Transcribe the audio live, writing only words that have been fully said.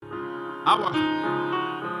I,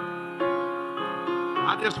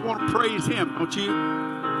 I just want to praise him, don't you?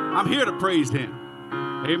 I'm here to praise him.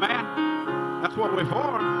 Amen. That's what we're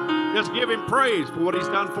for. Just give him praise for what he's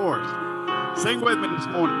done for us. Sing with me this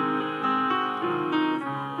morning.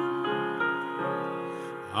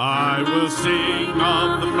 I will sing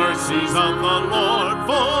of the mercies of the Lord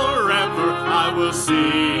forever. I will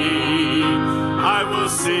sing, I will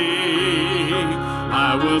sing,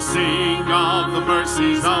 I will sing of the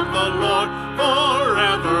mercies of the Lord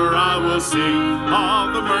forever. I will sing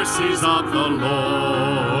of the mercies of the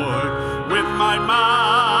Lord. With my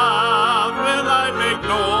mouth will I make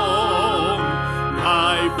known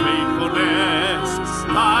thy faithfulness,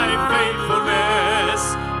 thy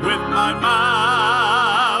faithfulness. With my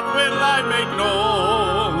mouth will I make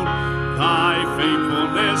known thy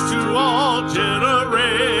faithfulness to all generations.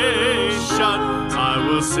 I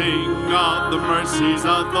will sing of the mercies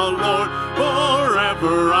of the Lord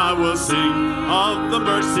forever. I will sing of the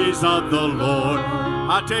mercies of the Lord.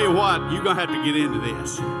 I tell you what, you're going to have to get into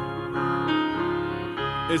this.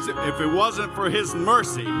 If it wasn't for his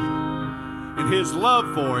mercy and his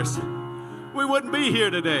love for us, we wouldn't be here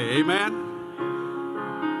today. Amen.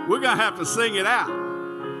 We're going to have to sing it out.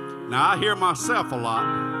 Now, I hear myself a lot,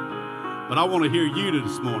 but I want to hear you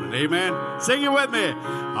this morning. Amen. Sing it with me.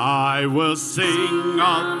 I will sing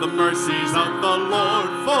of the mercies of the Lord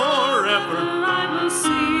forever. I will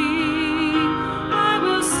sing. I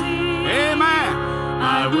will sing. Amen.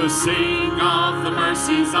 I will sing of the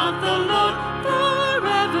mercies of the Lord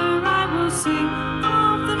forever. I will sing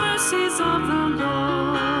of the mercies of the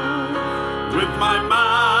Lord. With my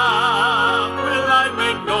mouth will I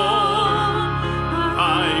make known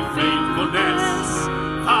thy faithfulness,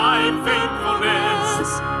 thy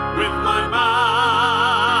faithfulness. With my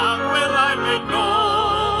mouth will I make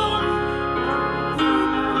known.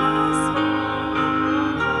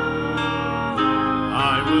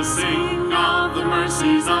 I will sing of the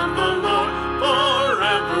mercies of the Lord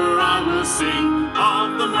forever. I will sing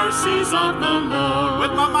of the mercies of the Lord.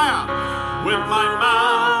 With my mouth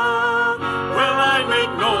will I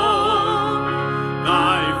make known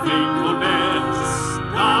thy faithfulness,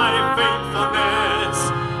 thy faithfulness.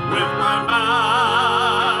 With my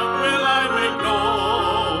mouth will I make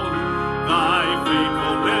known thy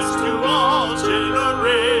faithfulness to all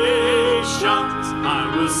generations. I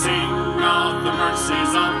will sing of the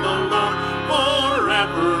mercies of the Lord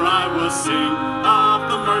forever. I will sing of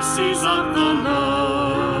the mercies of the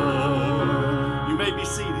Lord. You may be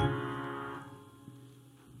seated.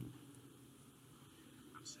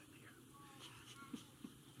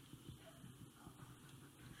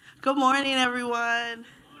 Good morning, everyone.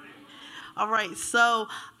 All right, so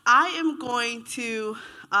I am going to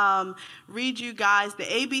read you guys the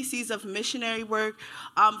ABCs of missionary work.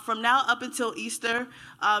 From now up until Easter,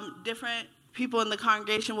 different people in the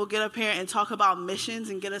congregation will get up here and talk about missions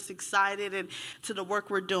and get us excited and to the work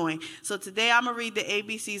we're doing. So today I'm going to read the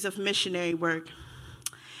ABCs of missionary work.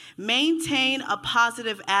 Maintain a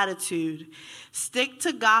positive attitude. Stick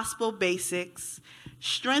to gospel basics.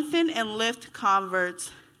 Strengthen and lift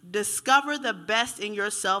converts. Discover the best in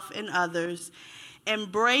yourself and others.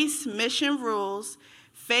 Embrace mission rules.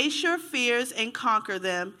 Face your fears and conquer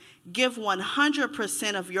them. Give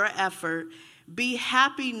 100% of your effort. Be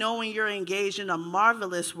happy knowing you're engaged in a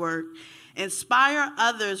marvelous work. Inspire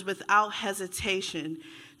others without hesitation.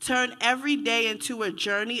 Turn every day into a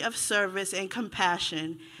journey of service and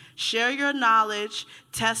compassion. Share your knowledge,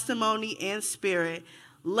 testimony, and spirit.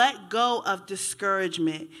 Let go of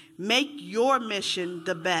discouragement. Make your mission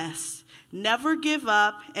the best. Never give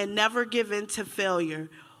up and never give in to failure.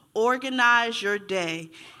 Organize your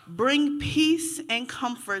day. Bring peace and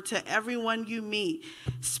comfort to everyone you meet.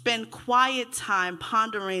 Spend quiet time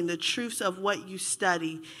pondering the truths of what you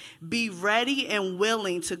study. Be ready and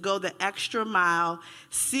willing to go the extra mile.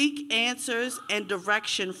 Seek answers and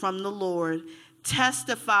direction from the Lord.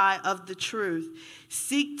 Testify of the truth.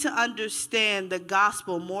 Seek to understand the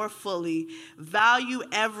gospel more fully. Value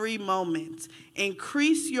every moment.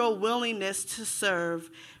 Increase your willingness to serve.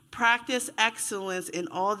 Practice excellence in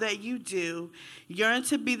all that you do. Yearn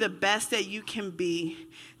to be the best that you can be.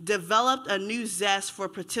 Develop a new zest for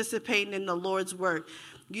participating in the Lord's work.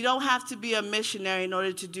 You don't have to be a missionary in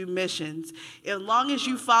order to do missions. As long as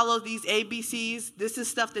you follow these ABCs, this is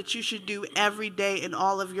stuff that you should do every day in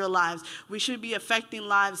all of your lives. We should be affecting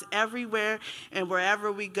lives everywhere and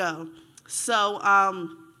wherever we go. So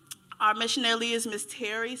Our missionary leader is Miss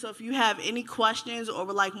Terry, so if you have any questions or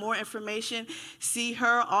would like more information, see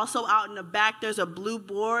her. Also out in the back, there's a blue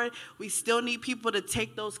board. We still need people to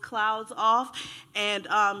take those clouds off, and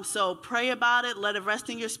so pray about it. Let it rest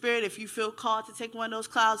in your spirit. If you feel called to take one of those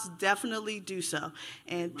clouds, definitely do so,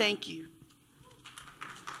 and thank you.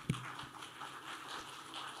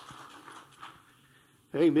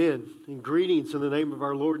 Amen. And greetings in the name of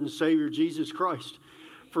our Lord and Savior, Jesus Christ.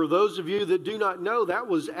 For those of you that do not know, that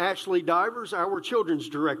was Ashley Divers, our children's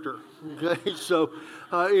director. Okay, so,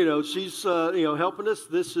 she's, helping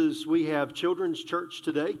us. We have children's church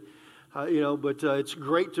today, but it's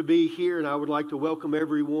great to be here, and I would like to welcome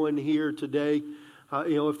everyone here today.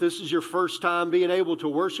 If this is your first time being able to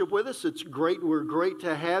worship with us, it's great. We're great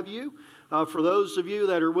to have you. For those of you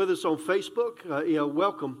that are with us on Facebook,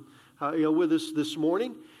 welcome, with us this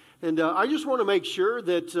morning. And I just want to make sure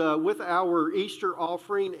that with our Easter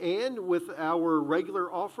offering and with our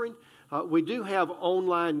regular offering, we do have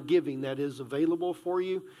online giving that is available for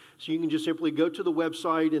you. So you can just simply go to the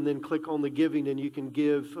website and then click on the giving, and you can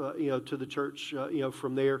give, to the church,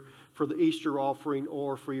 from there for the Easter offering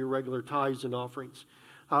or for your regular tithes and offerings.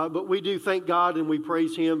 But we do thank God and we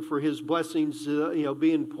praise Him for His blessings,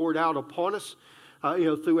 being poured out upon us,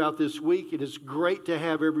 throughout this week. It is great to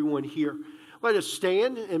have everyone here. Let us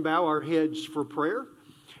stand and bow our heads for prayer,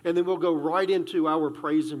 and then we'll go right into our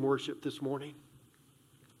praise and worship this morning.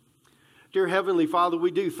 Dear Heavenly Father,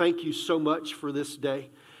 we do thank you so much for this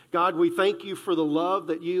day. God, we thank you for the love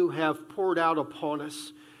that you have poured out upon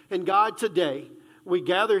us. And God, today, we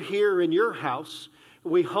gather here in your house,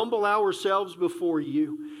 we humble ourselves before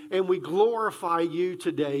you, and we glorify you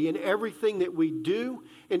today in everything that we do,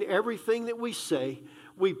 in everything that we say.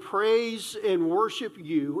 We praise and worship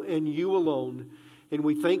you and you alone. And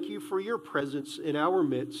we thank you for your presence in our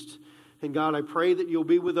midst. And God, I pray that you'll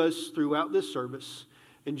be with us throughout this service.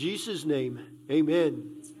 In Jesus' name,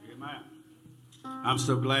 amen. Amen. I'm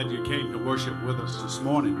so glad you came to worship with us this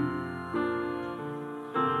morning,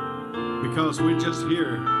 because we're just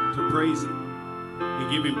here to praise Him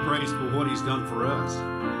and give Him praise for what He's done for us.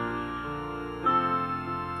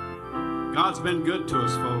 God's been good to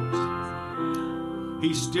us, folks.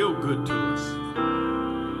 He's still good to us.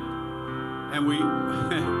 And we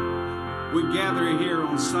gather here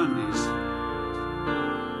on Sundays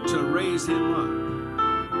to raise Him up,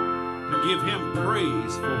 to give Him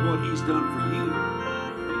praise for what He's done for you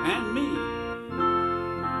and me.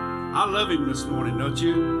 I love Him this morning, don't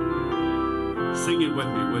you? Sing it with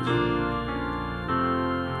me, would you?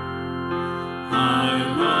 I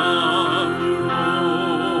love you, Lord,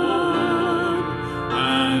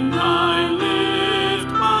 and I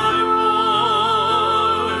lift my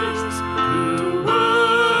voice to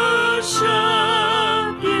worship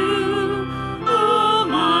you, oh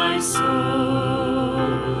my soul,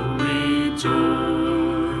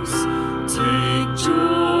 rejoice. Take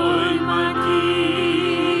joy, my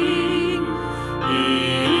King,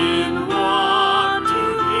 in what you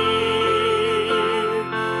hear.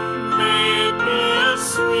 May it be a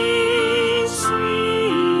sweet,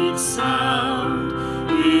 sweet sound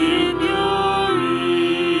in your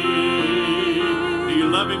ear. Do you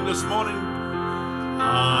love Him this morning?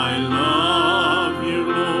 I love you,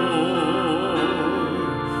 Lord,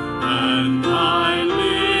 and I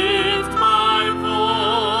lift my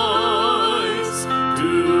voice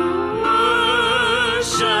to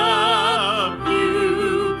worship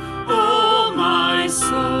you, oh my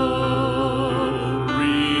soul,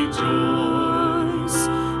 rejoice.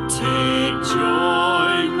 Take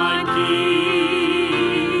joy, my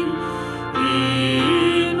King,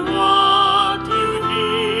 in what you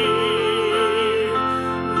hear.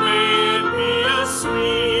 May it be a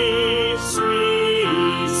sweet,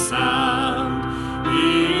 sweet sound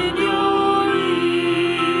in your ear.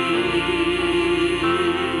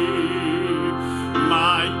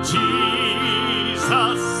 My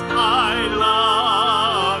Jesus, I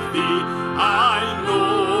love thee. I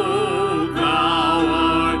know thou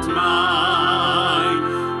art mine.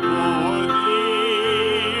 For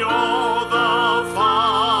thee all the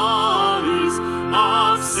follies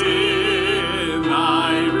of sin I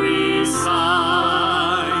resign.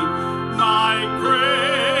 My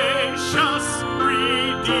gracious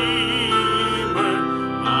Redeemer,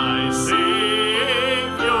 my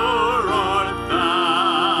Savior art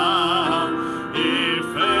thou. If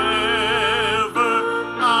ever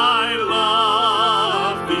I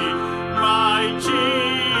love thee, my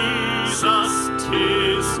Jesus,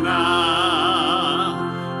 'tis now.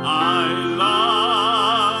 I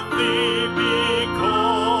love thee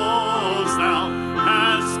because thou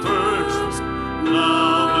hast first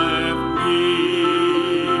loved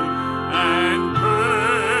me and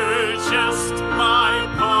purchased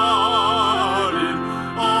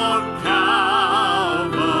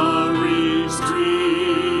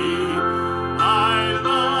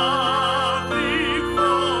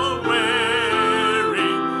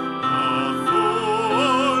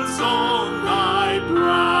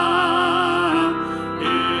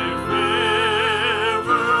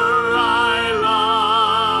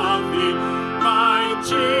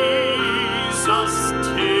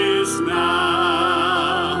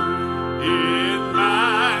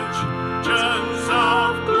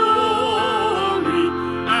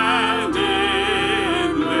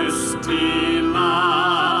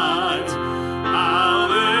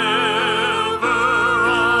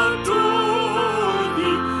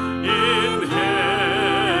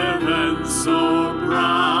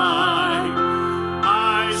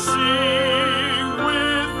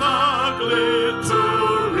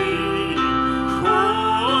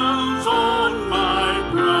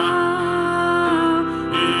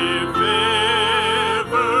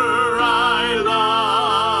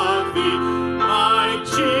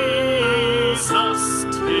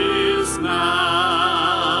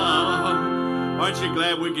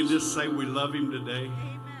just say we love him today?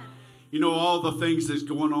 You know, all the things that's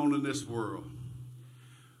going on in this world,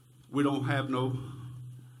 we don't have to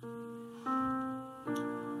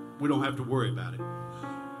worry about it.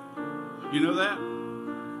 You know that?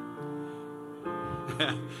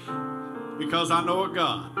 Because I know a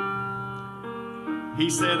God. He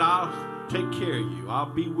said, I'll take care of you.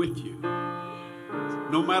 I'll be with you.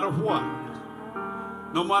 No matter what.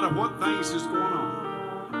 No matter what things is going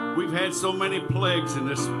on. We've had so many plagues in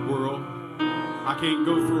this world. I can't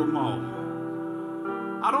go through them all.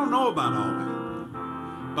 I don't know about all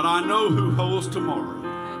that. But I know who holds tomorrow.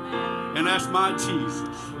 And that's my Jesus.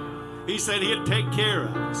 He said he'd take care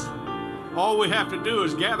of us. All we have to do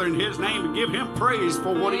is gather in his name and give him praise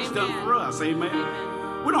for what he's done for us.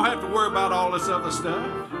 Amen. We don't have to worry about all this other stuff.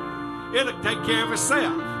 It'll take care of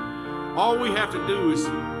itself. All we have to do is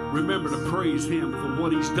remember to praise him for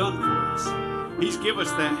what he's done for us. He's given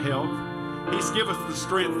us that help. He's given us the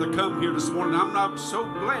strength to come here this morning. I'm so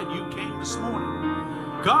glad you came this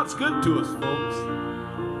morning. God's good to us, folks.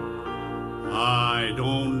 I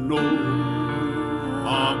don't know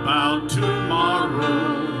about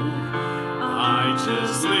tomorrow. I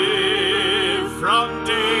just live from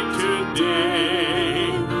day to day.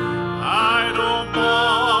 I don't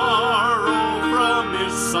borrow from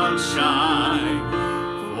his sunshine,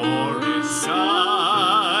 for his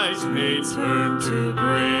skies may turn to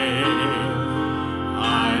gray.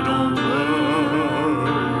 I don't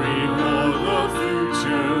worry for the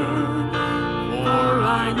future, for I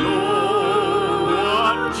know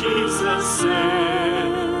what Jesus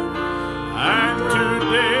said. And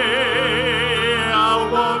today I'll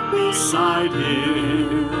walk beside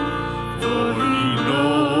him, for he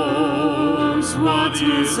knows what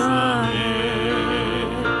is ahead.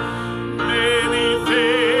 Many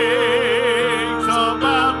things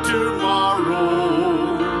about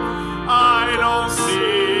tomorrow I don't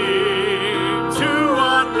seem to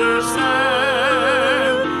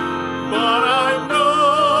understand, but I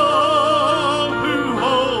know who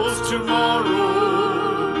holds tomorrow.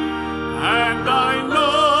 And I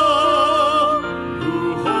know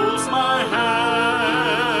who holds my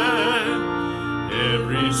hand.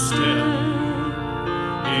 Every step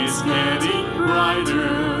is getting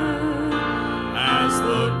brighter as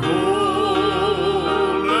the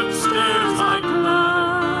golden stairs I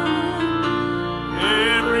climb.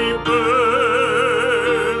 Every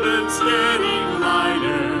burden's getting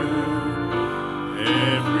lighter.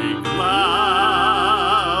 Every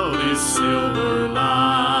cloud is silver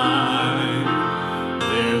lined.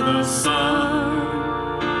 The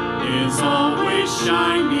sun is always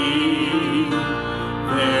shining.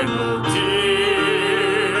 There no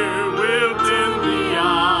tear will dim the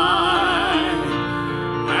eye.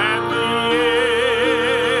 At the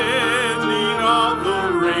ending of the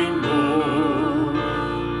rainbow,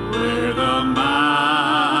 where the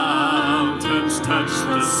mountains touch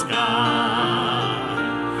the sky.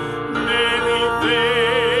 Many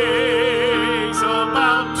things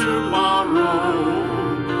about tomorrow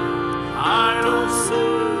I don't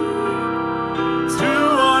seem to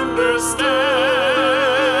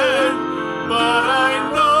understand, but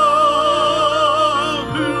I know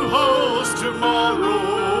who holds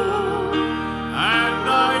tomorrow, and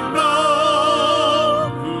I know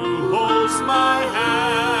who holds my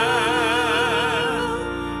hand.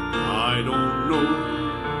 I don't know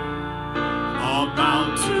about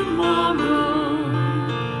tomorrow.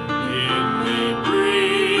 It may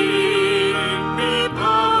bring me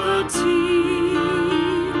poverty,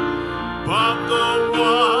 but the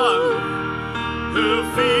one who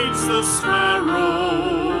feeds the sparrow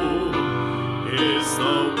is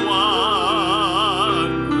the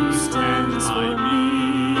one who stands by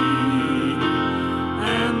me.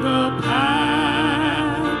 And the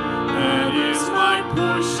path that is my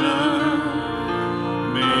portion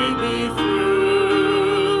may be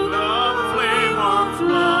through the flame or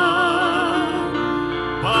flood,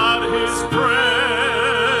 but his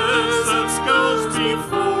presence goes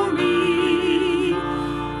before me,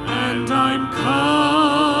 and I'm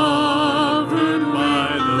covered by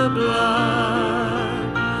the blood.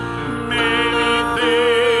 Many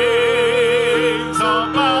things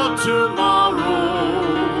about tomorrow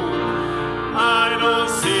I don't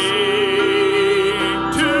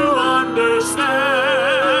seem to understand,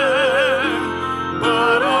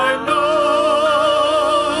 but I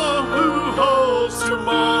know who holds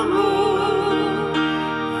tomorrow,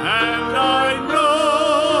 and I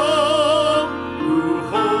know who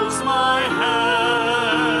holds my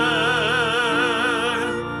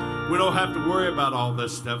hand. We don't have to worry about all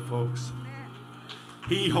this stuff, folks.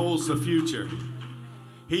 He holds the future.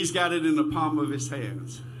 He's got it in the palm of his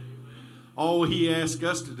hands. All he asks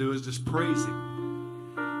us to do is just praise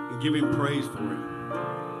him and give him praise for it.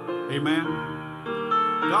 Amen.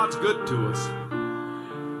 God's good to us.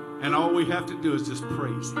 And all we have to do is just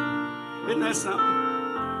praise him. Isn't that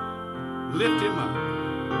something? Lift him up.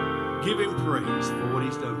 Give him praise for what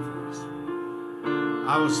he's done for us.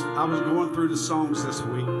 I was going through the songs this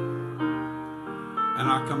week, and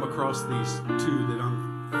I come across these two that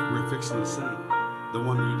we're fixing to sing. The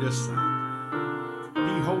one you just sang.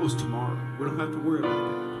 He holds tomorrow. We don't have to worry about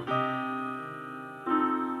that.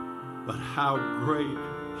 But how great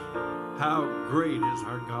is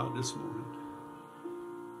our God this morning.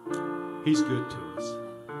 He's good to us.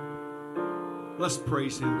 Let's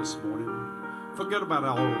praise him this morning. Forget about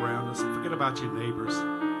all around us. Forget about your neighbors.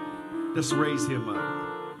 Just raise him up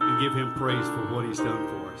and give him praise for what he's done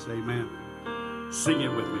for us. Amen. Sing it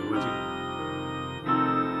with me, would you?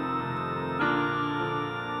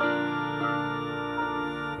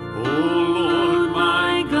 Oh Lord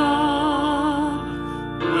my God,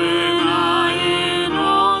 when I in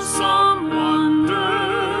awesome wonder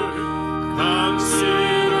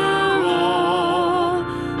consider all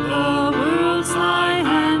the worlds thy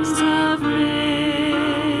hands have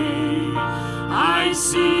made, I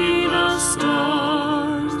see the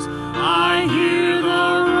stars, I hear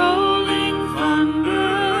the rolling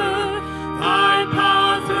thunder, thy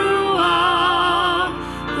power throughout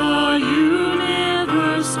the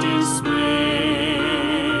universe displayed.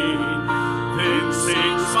 Then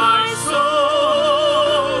sings my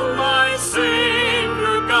soul, my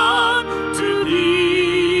Savior God, to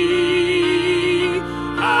thee.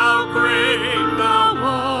 How great thou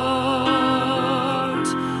art,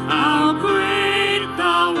 how great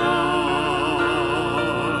thou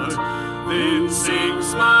art. Then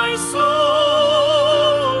sings my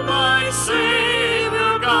soul, my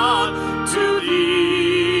Savior God, to thee.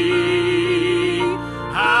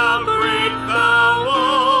 How great thou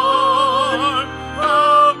art,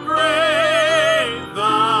 how great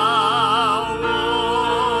thou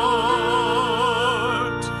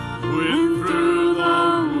art. When through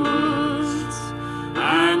the woods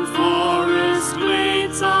and forest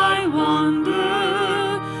glades I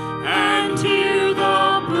wander and hear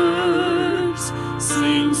the birds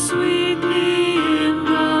sing sweetly in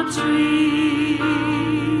the trees,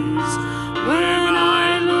 when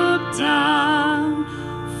I look down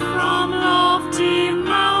from lofty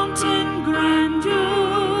mountain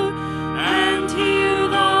grandeur and hear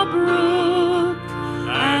the brook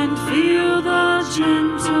and feel the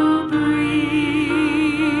gentle breeze,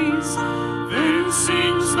 then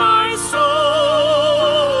sings my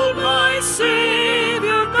soul, my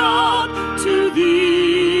Savior God, to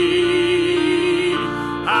thee.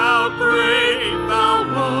 How great thou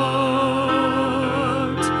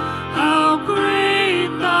art, how great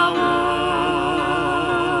thou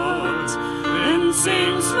art. Then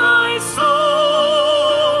sings my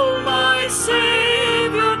soul, my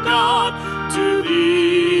Savior God, to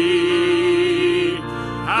thee.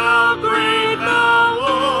 How great thou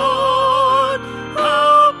art,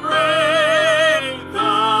 how great thou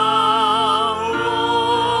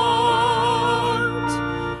art.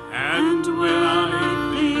 And when I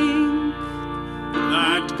think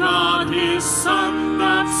that God his Son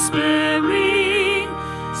not sparing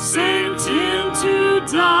sent him to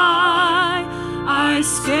die, I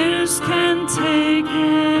scarce can take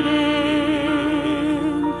it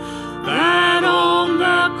in, that on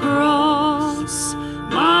the cross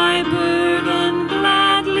my burden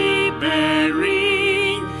gladly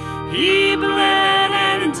bearing, he bled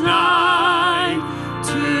and died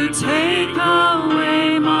to take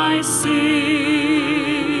away my sin.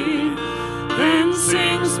 Then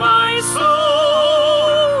sings my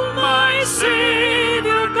soul, my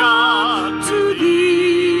Savior God, to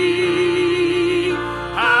thee.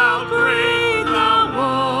 How great thou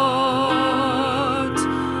art,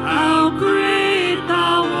 how great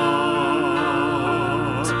thou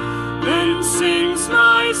art. Then sings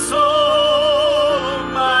my soul,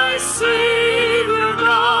 my Savior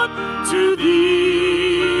God, to thee.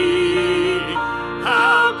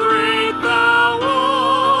 How great thou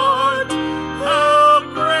art, how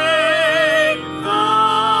great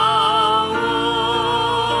thou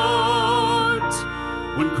art.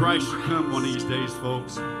 When Christ should come one of these days,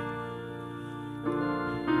 folks,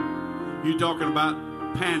 you talking about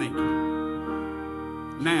panic.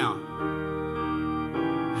 Now,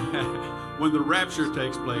 when the rapture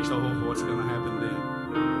takes place, oh, what's going to happen then?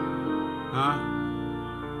 Huh?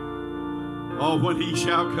 Oh, when he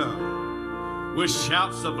shall come with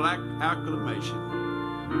shouts of acclamation,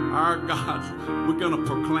 our God, we're going to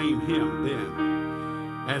proclaim him then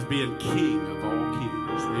as being King of all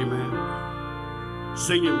kings. Amen.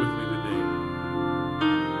 Sing it with me today.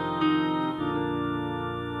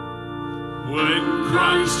 When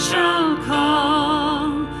Christ shall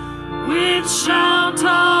come with shout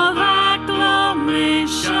of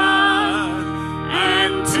acclamation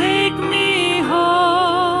and take me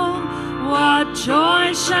home, what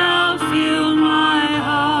joy shall fill my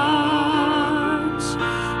heart?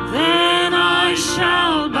 Then I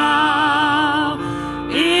shall bow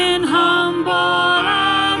in humble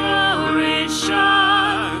adoration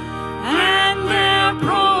and there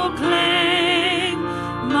proclaim,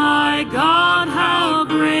 my God, how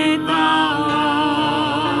great thou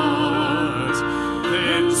art.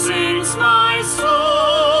 Then sings my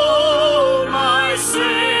soul, my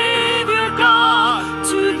Savior God,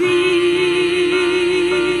 to thee.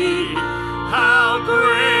 How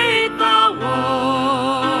great thou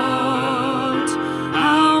art,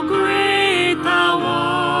 how great thou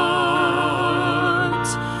art.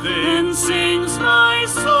 Then sings my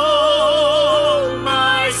soul,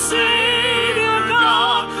 my Savior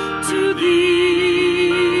God, to thee.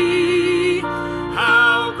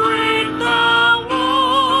 How great thou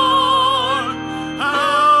art,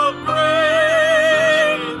 how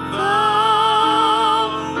great thou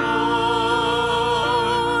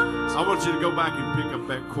art. I want you to go back and pick up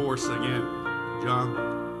that chorus again, John.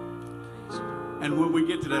 And when we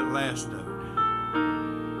get to that last note,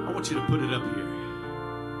 I want you to put it up here.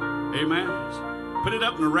 Amen. Put it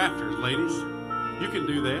up in the rafters, ladies. You can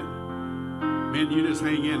do that. Men, you just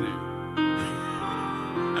hang in there.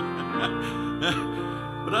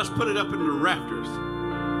 But let's put it up in the rafters,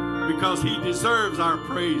 because he deserves our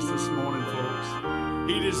praise this morning, folks.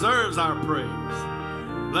 He deserves our praise.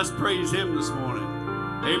 Let's praise him this morning.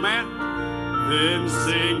 Amen. Then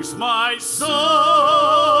sings my soul,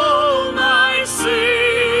 my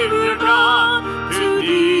Savior God, to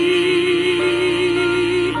thee.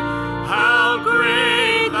 How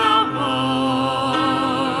great thou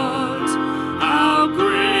art, how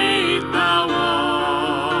great thou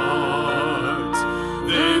art.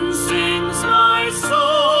 Then sings my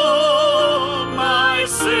soul, my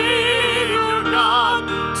Savior God,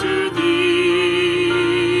 to thee.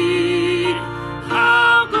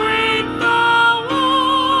 How great thou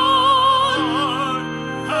art,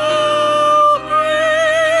 how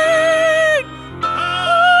great thou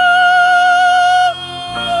art.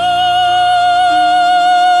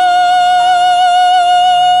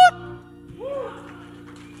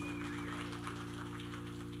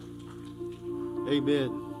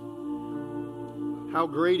 Amen. How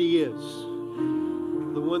great he is,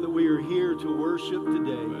 the one that we are here to worship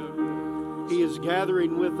today. He is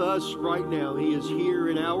gathering with us right now. He is here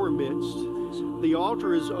in our midst. The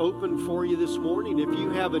altar is open for you this morning. If you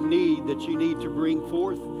have a need that you need to bring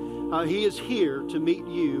forth, he is here to meet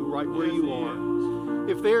you right where you are.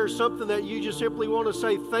 If there's something that you just simply want to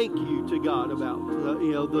say thank you to God about,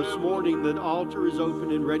 this morning, the altar is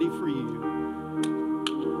open and ready for you.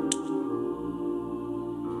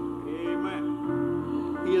 Amen.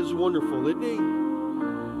 He is wonderful, isn't he?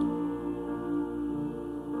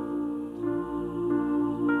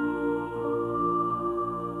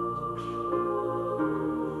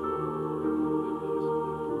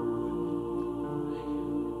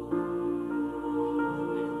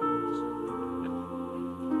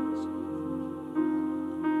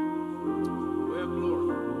 Well,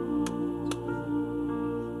 glory.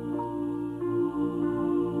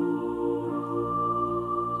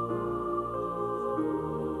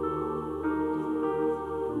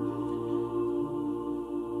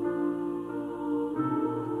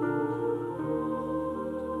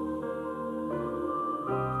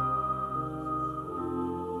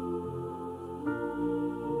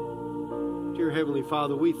 Dear Heavenly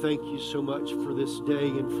Father, we thank you so much for this day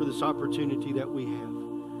and for this opportunity that we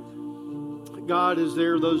have. God, is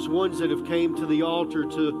there those ones that have came to the altar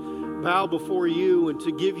to bow before you and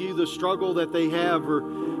to give you the struggle that they have, or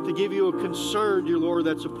to give you a concern, dear Lord,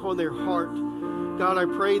 that's upon their heart? God, I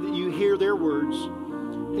pray that you hear their words.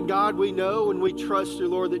 And God, we know and we trust, dear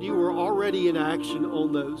Lord, that you are already in action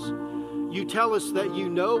on those. You tell us that you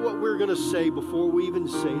know what we're going to say before we even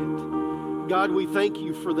say it. God, we thank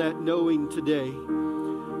you for that knowing today.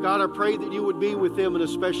 God, I pray that you would be with them in a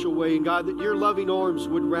special way. And God, that your loving arms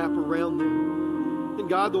would wrap around them. And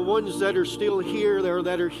God, the ones that are still here,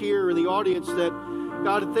 that are here in the audience, that,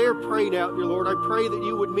 God, if they're praying out, dear Lord, I pray that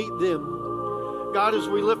you would meet them. God, as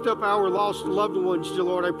we lift up our lost loved ones, dear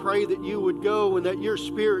Lord, I pray that you would go and that your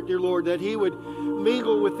Spirit, dear Lord, that he would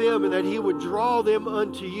mingle with them and that he would draw them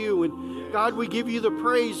unto you. And God, we give you the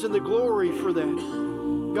praise and the glory for that.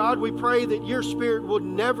 God, we pray that your Spirit will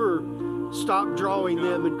never stop drawing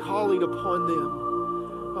them and calling upon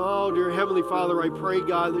them. Oh, dear Heavenly Father, I pray,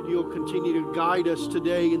 God, that you'll continue to guide us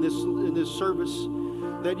today in this service.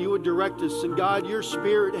 that you would direct us. And God, your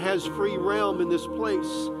Spirit has free realm in this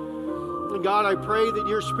place. And God, I pray that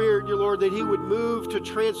your Spirit, dear Lord, that he would move to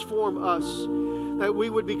transform us, that we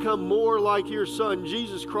would become more like your Son,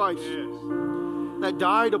 Jesus Christ, that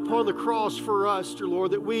died upon the cross for us, dear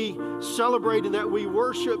Lord, that we celebrate and that we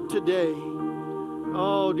worship today.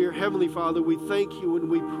 Oh, dear Heavenly Father, we thank you and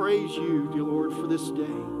we praise you, dear Lord, for this day.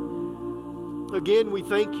 Again, we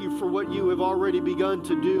thank you for what you have already begun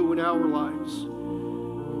to do in our lives.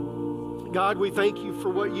 God, we thank you for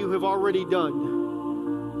what you have already done.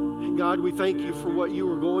 And God, we thank you for what you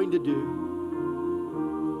are going to do.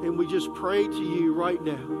 And we just pray to you right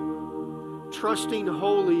now, trusting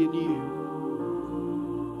wholly in you.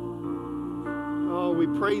 Oh, we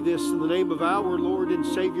pray this in the name of our Lord and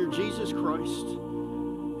Savior, Jesus Christ.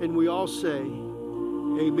 And we all say,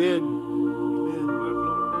 amen. Amen.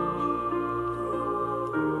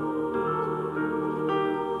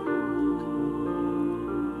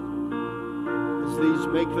 As these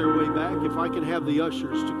make their way back, if I can have the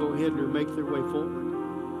ushers to go ahead and make their way forward.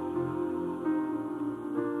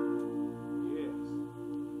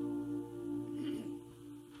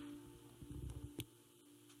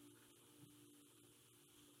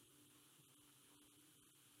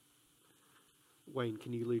 Wayne,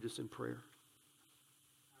 can you lead us in prayer?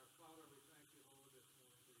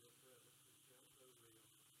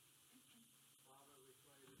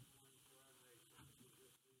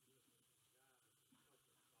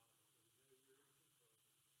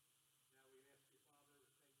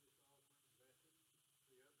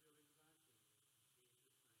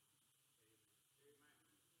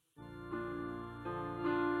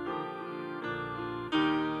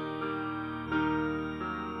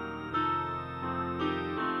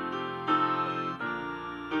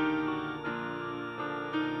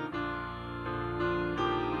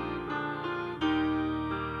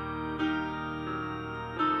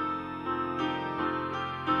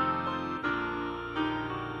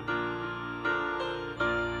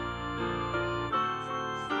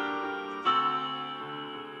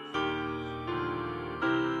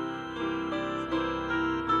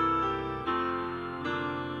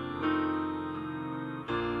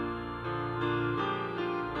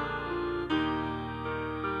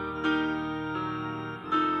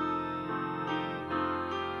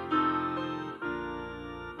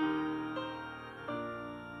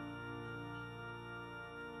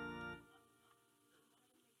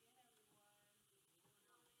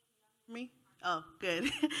 Me? Oh,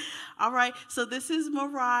 good. All right. So this is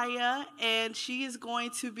Mariah, and she is going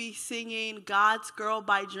to be singing God's Girl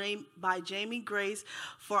by Jamie Grace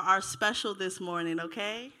for our special this morning,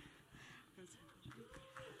 okay?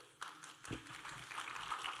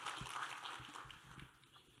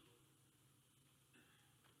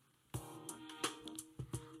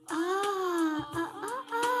 Oh, oh, oh,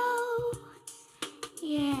 oh,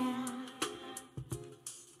 yeah.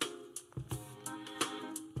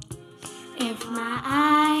 If my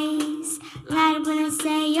eyes light up when I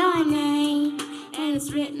say your name, and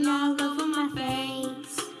it's written all over my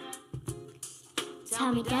face,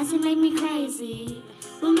 tell me, does it make me crazy?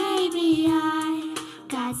 Well, maybe I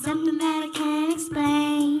got something that I can't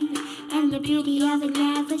explain, and the beauty of it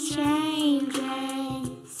never changes.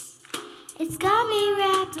 It's got me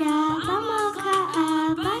wrapped up, I'm all caught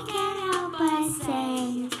up, I can't help but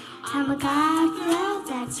sing. I'm a God girl,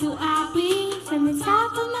 that's who I be. From the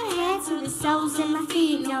top of my head to the soles in my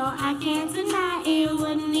feet. No, I can't deny it,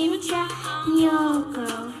 wouldn't even try. I'm your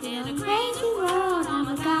girl, in a crazy world. I'm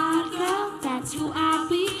a God girl, that's who I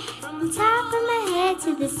be. From the top of my head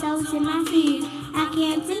to the soles in my feet. I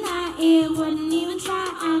can't deny it, wouldn't even try.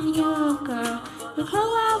 I'm your girl, the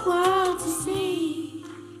whole wide world to see.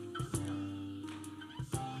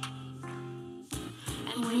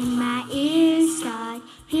 And when my ears start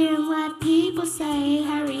hearing what people say,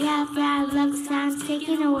 hurry up, our love sounds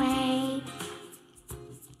taken away.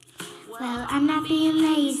 Well, I'm not being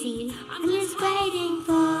lazy, I'm just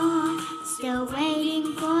still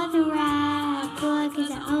waiting for the right boy, 'cause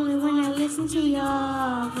I only wanna listen to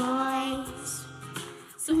your voice.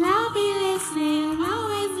 So I'll be listening,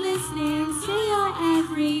 always listening to your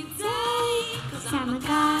every day. 'Cause I'm a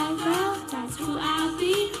God girl, that's who I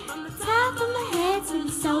be. From the top of my head to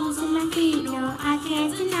the soles of my feet. No, I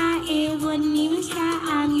can't deny it, wouldn't even try.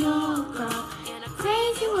 I'm your girl, in a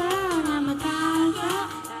crazy world. I'm a God girl,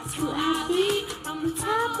 that's who I be. From the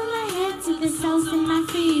top of my head to the soles of my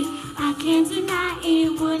feet. I can't deny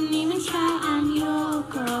it, wouldn't even try. I'm your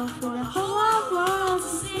girl, for the whole wide world to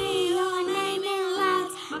see. Your name in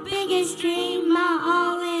lights, my biggest dream, my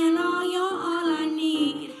all in all, you're all I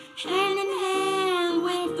need. Hand in hand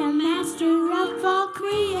with the master of all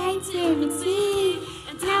creativity.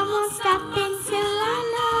 And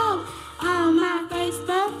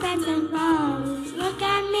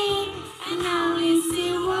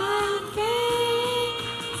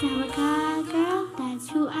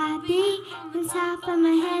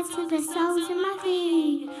to the soles of my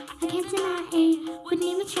feet. I can't deny it, wouldn't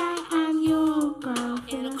even try. I'm your girl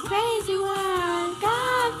in a crazy world.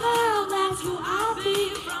 God, girl, that's who I'll be.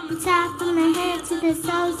 From the top of my head to the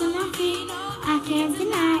soles of my feet. I can't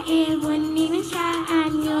deny it, wouldn't even try.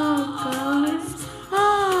 I'm your girl.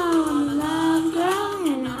 Oh, I'm a love girl,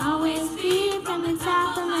 and I'll always be. From the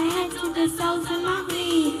top of my head to the soles of my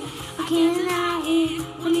feet. I can't deny it,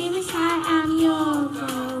 wouldn't even try. I'm your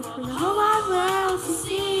girl. For the whole wide world to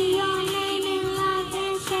see your name in life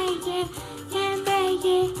and shake it. Can't break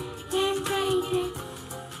it, can't break it.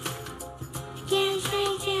 Can't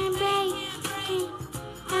shake, can't break it.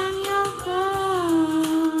 I'm your girl.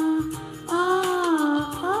 Oh,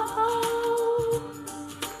 oh, oh.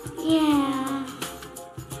 Yeah.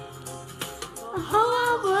 The whole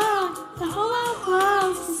wide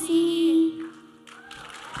world to see.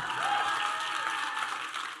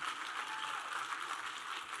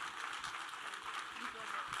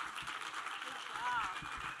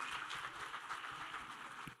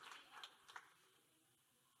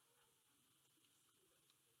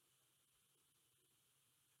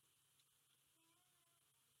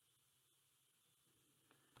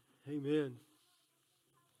 Amen.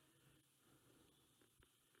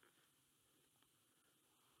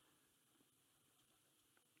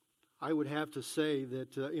 I would have to say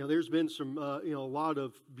that there's been some a lot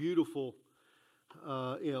of beautiful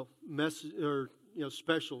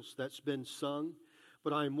specials that's been sung,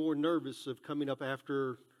 but I'm more nervous of coming up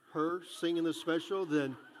after her singing the special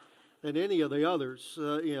than any of the others.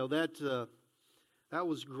 That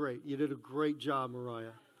was great. You did a great job,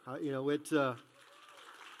 Mariah.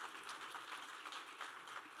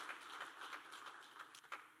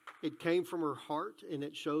 It came from her heart, and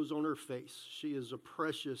it shows on her face. She is a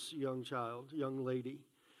precious young lady.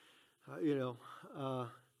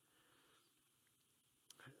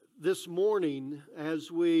 This morning,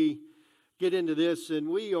 as we get into this, and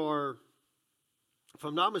we are, if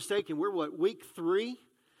I'm not mistaken, we're week 3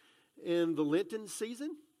 in the Lenten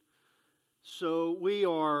season? So we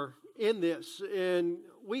are in this, and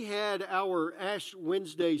we had our Ash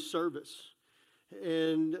Wednesday service.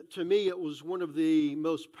 And to me, it was one of the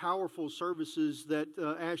most powerful services that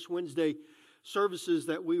Ash Wednesday services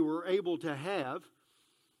that we were able to have.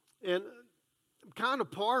 And I'm kind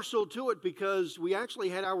of partial to it because we actually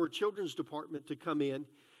had our children's department to come in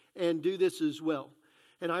and do this as well.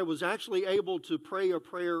 And I was actually able to pray a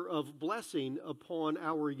prayer of blessing upon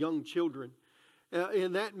our young children.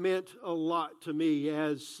 And that meant a lot to me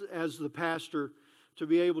as the pastor, to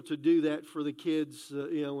be able to do that for the kids,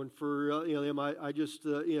 and for them. I just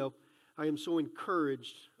I am so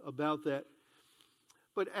encouraged about that.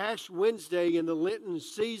 But Ash Wednesday in the Lenten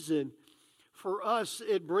season, for us,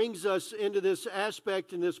 it brings us into this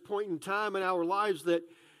aspect in this point in time in our lives that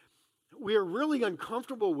we are really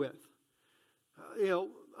uncomfortable with.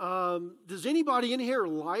 Does anybody in here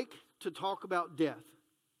like to talk about death?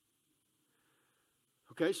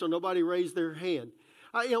 Okay, so nobody raised their hand.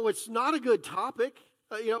 It's not a good topic.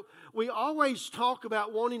 We always talk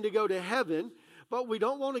about wanting to go to heaven, but we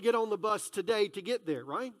don't want to get on the bus today to get there,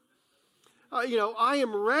 right? I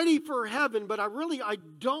am ready for heaven, but I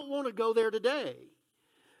don't want to go there today.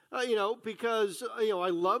 Because, I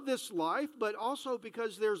love this life, but also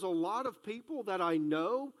because there's a lot of people that I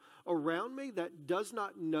know around me that does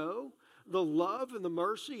not know the love and the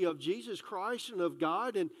mercy of Jesus Christ and of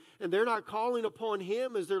God, and they're not calling upon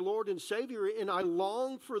Him as their Lord and Savior, and I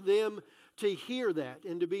long for them to hear that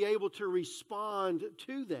and to be able to respond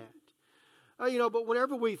to that. But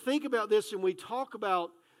whenever we think about this and we talk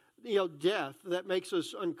about, death that makes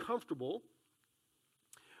us uncomfortable,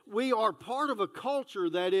 we are part of a culture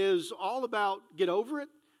that is all about get over it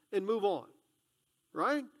and move on,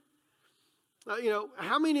 right?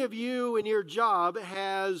 How many of you in your job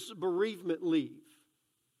has bereavement leave?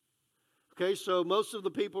 Okay, so most of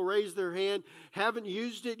the people raise their hand, haven't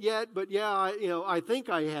used it yet, but yeah, I think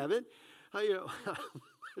I have it.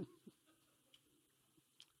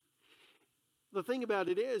 The thing about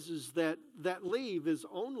it is that leave is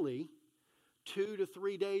only 2 to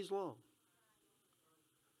 3 days long.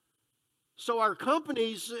 So our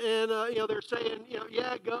companies, and they're saying,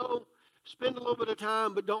 go spend a little bit of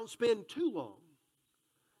time, but don't spend too long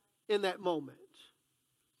in that moment.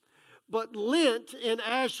 But Lent and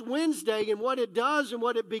Ash Wednesday, and what it does and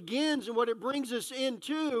what it begins and what it brings us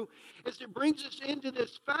into, is it brings us into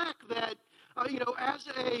this fact that, as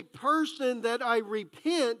a person that I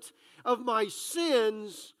repent of my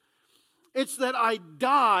sins, it's that I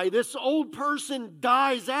die. This old person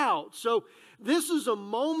dies out. So this is a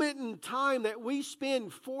moment in time that we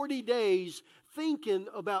spend 40 days thinking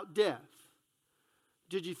about death.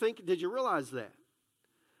 Did you realize that?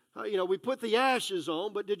 We put the ashes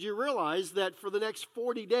on, but did you realize that for the next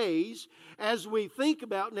 40 days, as we think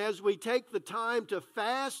about and as we take the time to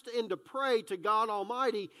fast and to pray to God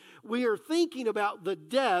Almighty, we are thinking about the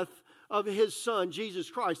death of His Son,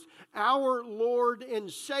 Jesus Christ, our Lord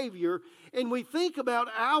and Savior, and we think about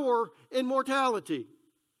our immortality.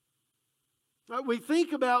 We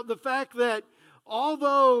think about the fact that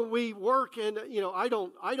although we work, and I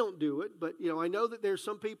don't do it, but I know that there's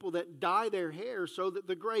some people that dye their hair so that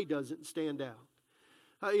the gray doesn't stand out.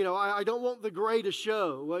 I don't want the gray to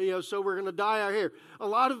show, so we're going to dye our hair. A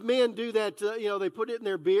lot of men do that, they put it in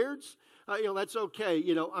their beards. That's okay.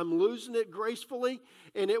 I'm losing it gracefully,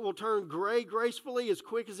 and it will turn gray gracefully as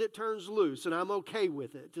quick as it turns loose, and I'm okay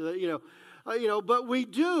with it. But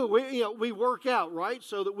we work out, right,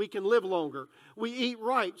 so that we can live longer. We eat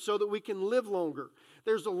right so that we can live longer.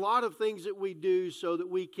 There's a lot of things that we do so that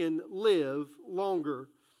we can live longer.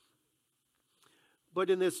 But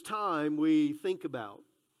in this time, we think about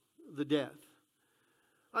the death.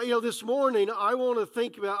 This morning, I want us to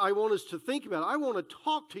think about, I want to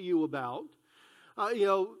talk to you about,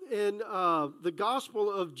 in the Gospel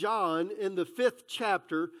of John, in the 5th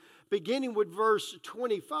chapter, beginning with verse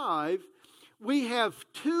 25, we have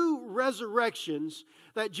two resurrections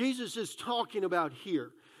that Jesus is talking about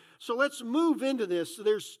here. So let's move into this.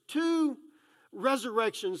 There's two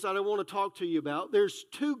resurrections that I want to talk to you about. There's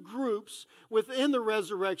two groups within the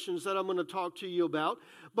resurrections that I'm going to talk to you about.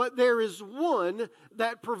 But there is one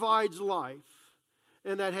that provides life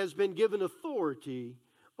and that has been given authority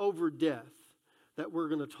over death that we're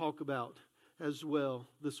going to talk about as well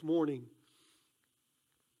this morning.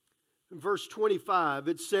 In verse 25,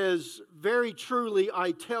 it says, "Very truly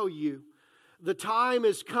I tell you, the time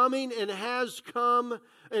is coming and has come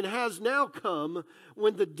and has now come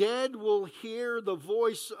when the dead will hear the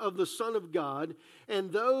voice of the Son of God,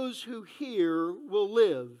 and those who hear will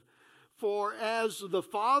live. For as the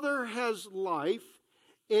Father has life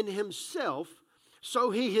in Himself,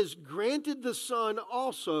 so He has granted the Son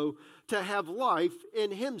also to have life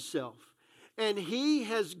in Himself. And He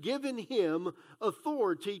has given Him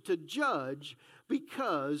authority to judge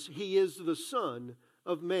because He is the Son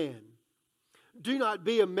of Man. Do not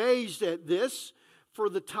be amazed at this, for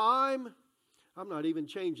the time..." I'm not even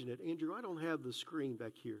changing it. Andrew, I don't have the screen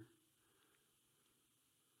back here.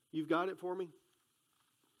 You've got it for me?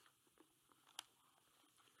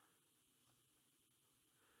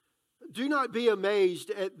 "Do not be amazed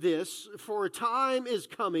at this, for a time is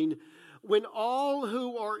coming when all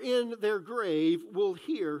who are in their grave will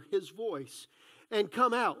hear His voice and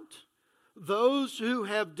come out. Those who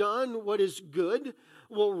have done what is good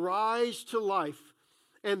will rise to life,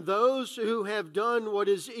 and those who have done what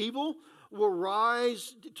is evil will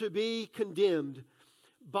rise to be condemned.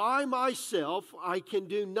 By myself I can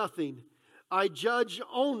do nothing. I judge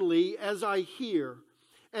only as I hear,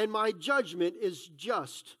 and my judgment is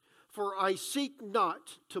just, for I seek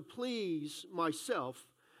not to please myself,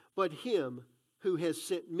 but Him who has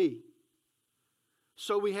sent me."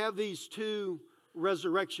 So we have these two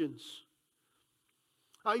resurrections.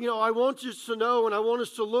 I want us to know, and I want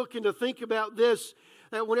us to look and to think about this,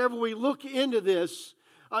 that whenever we look into this,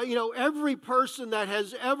 every person that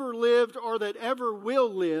has ever lived or that ever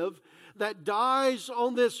will live, that dies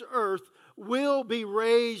on this earth, will be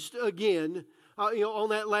raised again, on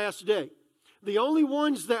that last day. The only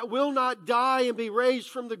ones that will not die and be raised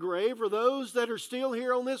from the grave are those that are still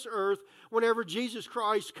here on this earth whenever Jesus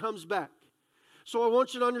Christ comes back. So I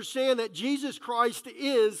want you to understand that Jesus Christ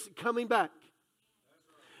is coming back.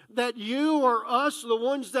 That you or us, the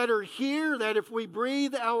ones that are here, that if we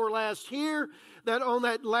breathe our last here, that on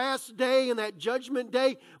that last day and that judgment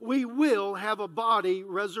day, we will have a body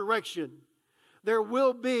resurrection. There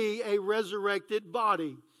will be a resurrected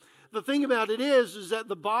body. The thing about it is that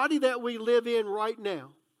the body that we live in right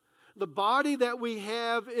now, the body that we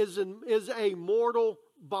have is a mortal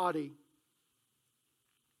body.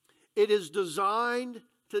 It is designed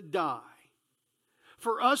to die.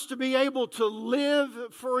 For us to be able to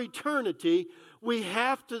live for eternity,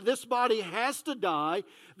 this body has to die.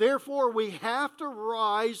 Therefore, we have to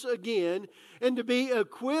rise again and to be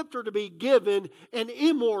equipped or to be given an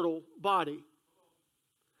immortal body.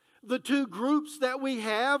 The two groups that we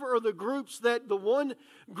have are the one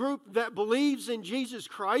group that believes in Jesus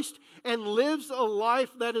Christ and lives a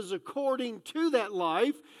life that is according to that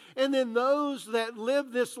life, and then those that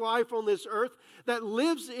live this life on this earth that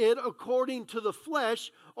lives it according to the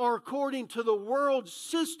flesh or according to the world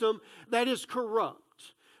system that is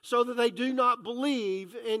corrupt, so that they do not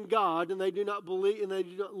believe in God and they do not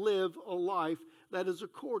live a life that is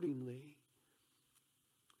accordingly.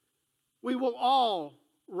 We will all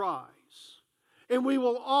rise. and we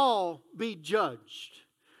will all be judged.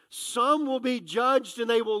 Some will be judged and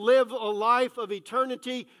they will live a life of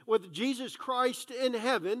eternity with Jesus Christ in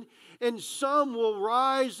heaven. And some will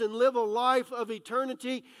rise and live a life of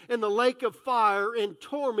eternity in the lake of fire in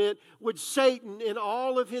torment with Satan and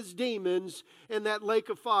all of his demons in that lake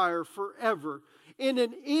of fire forever. In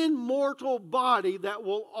an immortal body that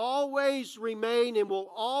will always remain and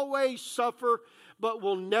will always suffer but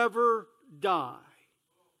will never die.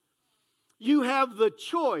 You have the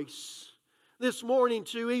choice this morning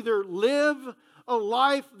to either live a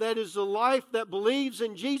life that is a life that believes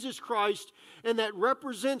in Jesus Christ and that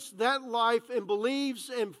represents that life and believes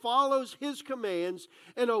and follows His commands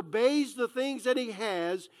and obeys the things that He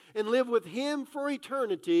has and live with Him for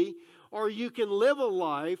eternity, or you can live a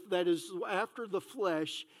life that is after the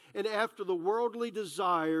flesh and after the worldly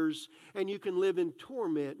desires, and you can live in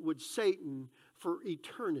torment with Satan for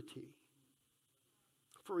eternity.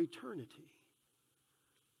 For eternity.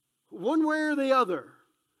 One way or the other.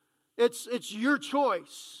 It's your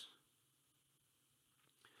choice.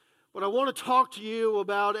 But I want to talk to you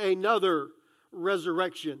about another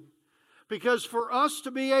resurrection. Because for us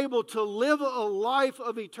to be able to live a life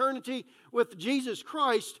of eternity with Jesus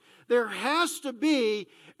Christ, there has to be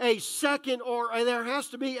a second or there has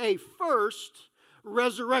to be a first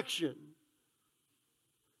resurrection.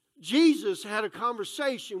 Jesus had a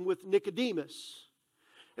conversation with Nicodemus.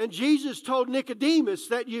 And Jesus told Nicodemus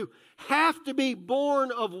that you have to be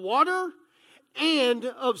born of water and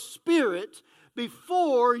of spirit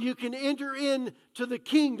before you can enter into the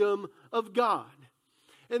kingdom of God.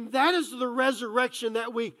 And that is the resurrection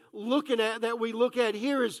that we look at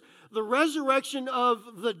here is the resurrection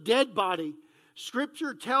of the dead body.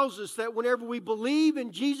 Scripture tells us that whenever we believe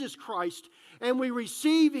in Jesus Christ and we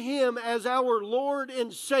receive Him as our Lord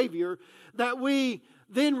and Savior, that we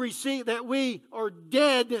then receive that we are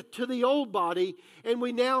dead to the old body and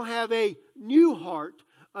we now have a new heart,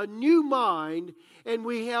 a new mind, and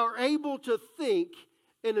we are able to think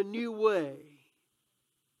in a new way.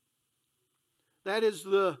 That is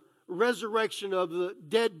the resurrection of the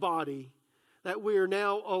dead body, that we are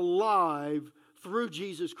now alive through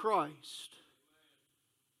Jesus Christ.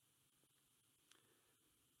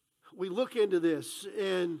 We look into this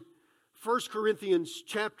in 1 Corinthians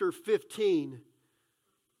chapter 15.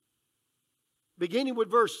 Beginning with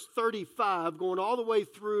verse 35, going all the way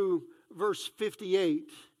through verse 58,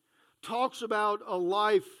 talks about a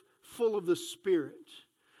life full of the Spirit.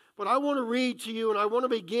 But I want to read to you, and I want to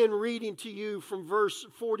begin reading to you from verse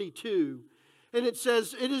 42. And it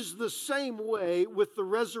says, "It is the same way with the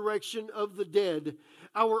resurrection of the dead.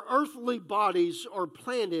 Our earthly bodies are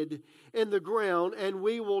planted in the ground, and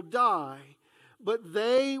we will die, but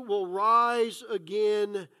they will rise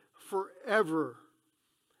again forever."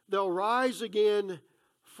 They'll rise again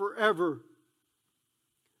forever.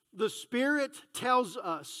 The Spirit tells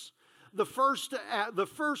us the first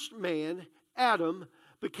man, Adam,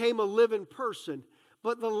 became a living person.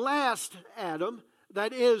 But the last Adam,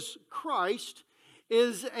 that is Christ,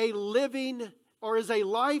 is a living or is a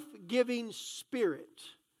life-giving spirit.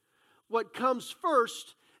 What comes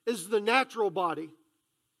first is the natural body.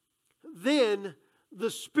 Then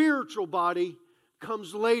the spiritual body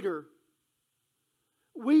comes later.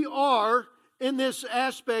 We are, in this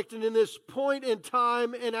aspect and in this point in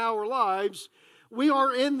time in our lives, we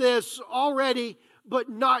are in this already but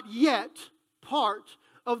not yet part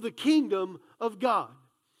of the kingdom of God.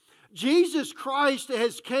 Jesus Christ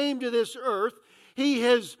has came to this earth. He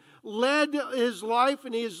has led His life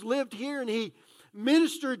and He has lived here and He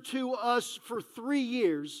ministered to us for 3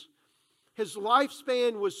 years. His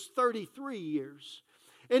lifespan was 33 years.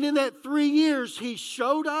 And in that 3 years, He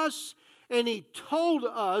showed us and He told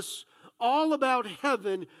us all about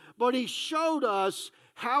heaven, but He showed us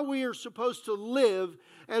how we are supposed to live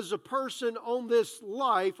as a person on this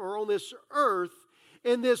life or on this earth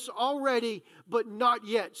in this already but not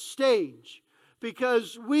yet stage.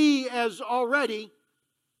 Because we have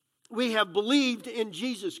believed in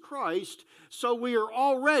Jesus Christ, so we are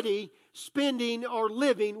already spending or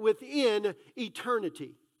living within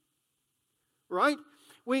eternity. Right?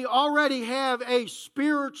 We already have a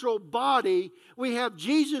spiritual body. We have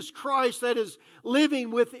Jesus Christ that is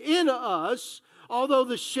living within us. Although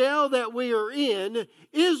the shell that we are in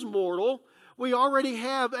is mortal, we already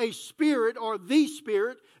have a spirit or the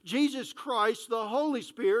Spirit, Jesus Christ, the Holy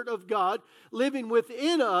Spirit of God, living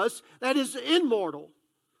within us that is immortal.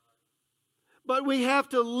 But we have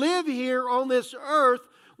to live here on this earth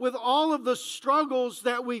with all of the struggles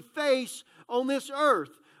that we face on this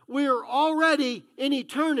earth. We are already in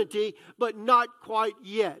eternity, but not quite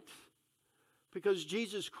yet. Because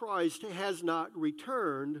Jesus Christ has not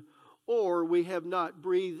returned or we have not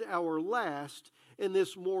breathed our last in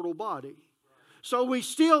this mortal body. So we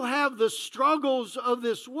still have the struggles of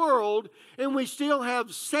this world, and we still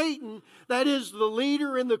have Satan, that is the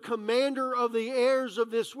leader and the commander of the heirs of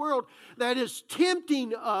this world, that is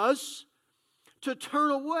tempting us to turn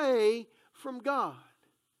away from God.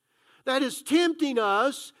 That is tempting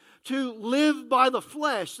us to live by the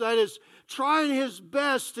flesh. That is trying his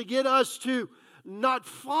best to get us to not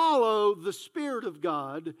follow the Spirit of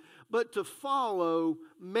God, but to follow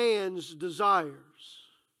man's desires.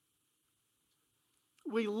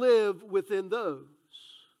 We live within those.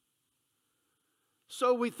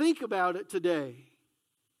 So we think about it today.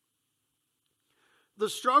 The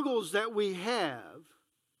struggles that we have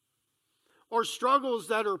are struggles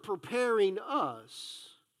that are preparing us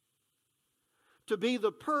to be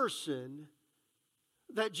the person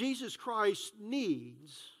that Jesus Christ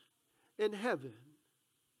needs in heaven.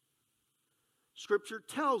 Scripture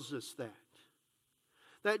tells us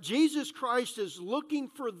that Jesus Christ is looking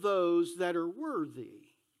for those that are worthy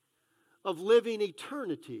of living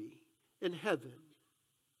eternity in heaven.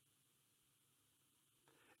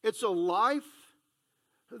 It's a life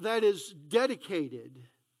that is dedicated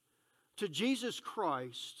to Jesus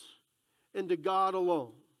Christ and to God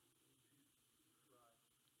alone.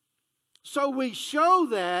 So we show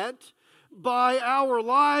that by our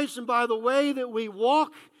lives and by the way that we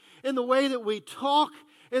walk, and the way that we talk,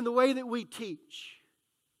 and the way that we teach.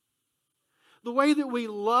 The way that we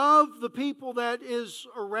love the people that is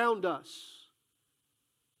around us.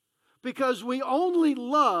 Because we only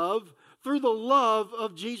love through the love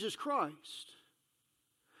of Jesus Christ.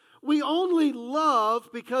 We only love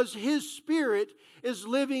because His Spirit is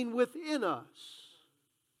living within us.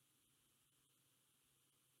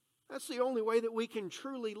 That's the only way that we can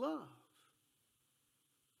truly love,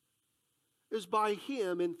 is by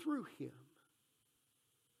Him and through Him.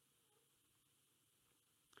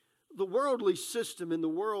 The worldly system in the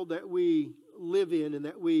world that we live in and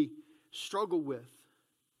that we struggle with,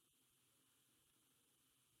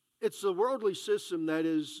 it's the worldly system that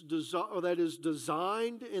is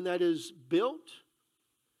designed and that is built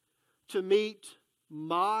to meet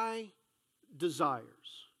my desires.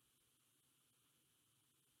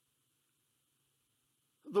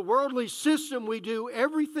 The worldly system, we do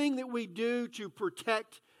everything that we do to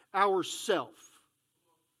protect ourselves.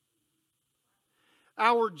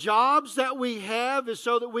 Our jobs that we have is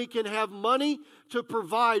so that we can have money to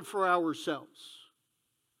provide for ourselves.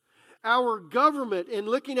 Our government, in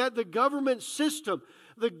looking at the government system,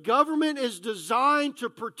 the government is designed to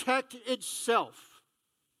protect itself.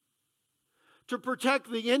 To protect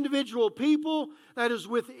the individual people that is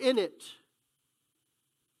within it.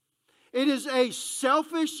 It is a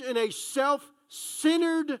selfish and a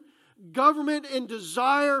self-centered government and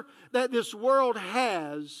desire that this world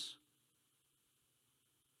has.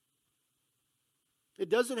 It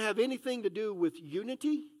doesn't have anything to do with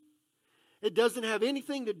unity. It doesn't have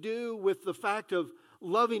anything to do with the fact of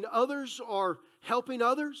loving others or helping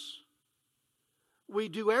others. We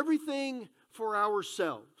do everything for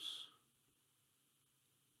ourselves.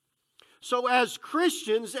 So as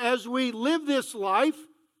Christians, as we live this life,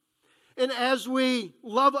 and as we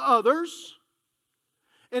love others,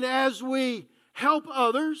 and as we help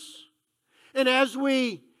others, and as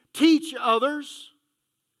we teach others,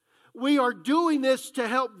 we are doing this to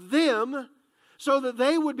help them so that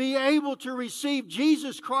they would be able to receive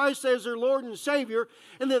Jesus Christ as their Lord and Savior,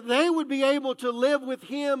 and that they would be able to live with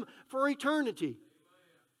Him for eternity.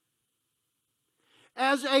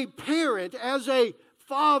 As a parent, as a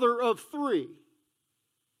father of three,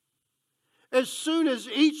 as soon as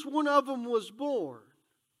each one of them was born,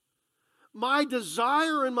 my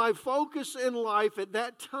desire and my focus in life at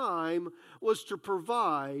that time was to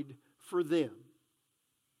provide for them.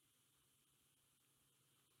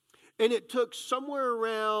 And it took somewhere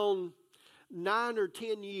around 9 or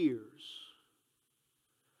 10 years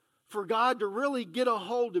for God to really get a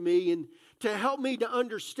hold of me and to help me to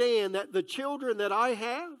understand that the children that I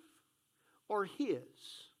have are His.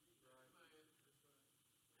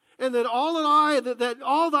 And that all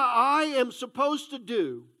that I am supposed to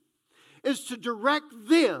do is to direct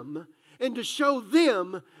them and to show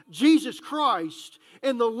them Jesus Christ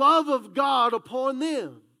and the love of God upon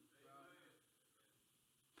them.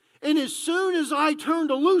 And as soon as I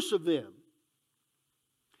turned loose of them,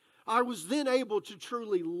 I was then able to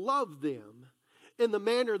truly love them in the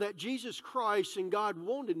manner that Jesus Christ and God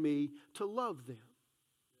wanted me to love them.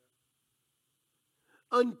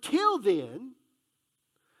 Until then,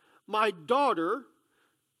 my daughter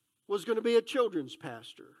was going to be a children's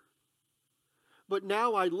pastor. But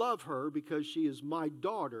now I love her because she is my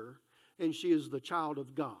daughter and she is the child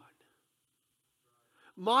of God.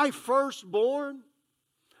 My firstborn,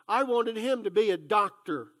 I wanted him to be a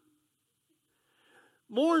doctor.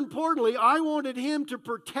 More importantly, I wanted him to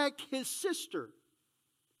protect his sister.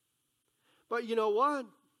 But you know what?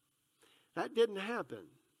 That didn't happen.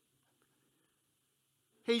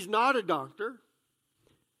 He's not a doctor.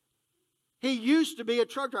 He used to be a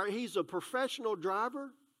truck driver. He's a professional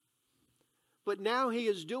driver. But now he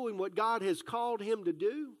is doing what God has called him to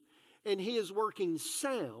do, and he is working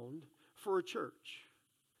sound for a church.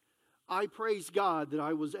 I praise God that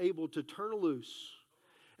I was able to turn loose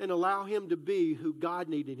and allow him to be who God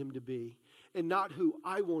needed him to be and not who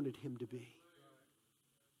I wanted him to be.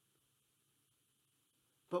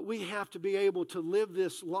 But we have to be able to live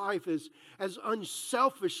this life as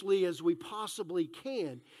unselfishly as we possibly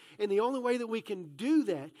can. And the only way that we can do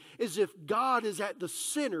that is if God is at the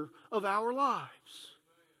center of our lives.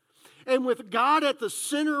 And with God at the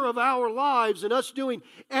center of our lives and us doing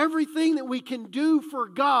everything that we can do for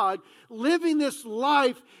God, living this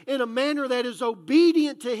life in a manner that is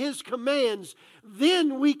obedient to His commands,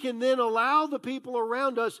 then we can then allow the people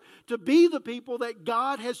around us to be the people that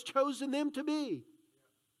God has chosen them to be.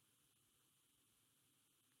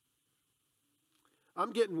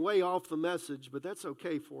 I'm getting way off the message, but that's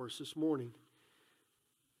okay for us this morning.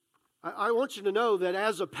 I want you to know that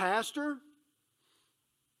as a pastor,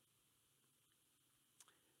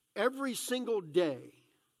 every single day,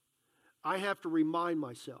 I have to remind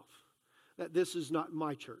myself that this is not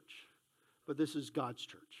my church, but this is God's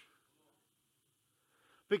church.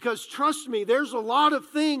 Because trust me, there's a lot of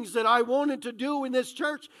things that I wanted to do in this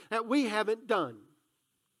church that we haven't done.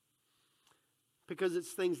 Because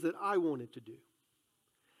it's things that I wanted to do.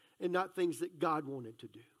 And not things that God wanted to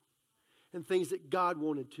do. And things that God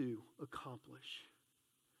wanted to accomplish.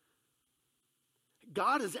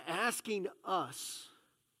 God is asking us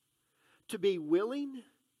to be willing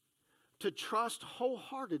to trust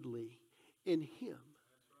wholeheartedly in Him.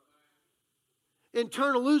 And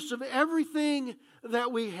turn loose of everything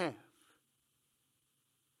that we have.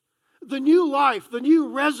 The new life, the new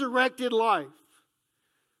resurrected life.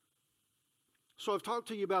 So I've talked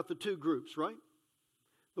to you about the two groups, right?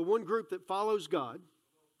 The one group that follows God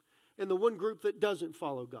and the one group that doesn't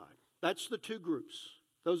follow God. That's the two groups.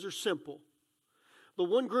 Those are simple. The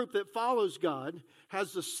one group that follows God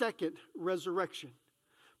has the second resurrection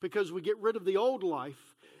because we get rid of the old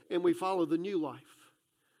life and we follow the new life.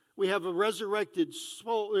 We have a resurrected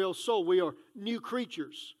soul. We are new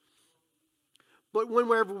creatures. But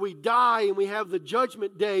whenever we die and we have the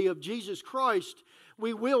judgment day of Jesus Christ,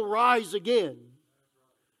 we will rise again.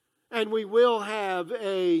 And we will have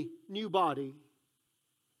a new body.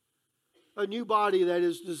 A new body that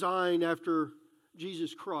is designed after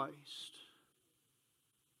Jesus Christ.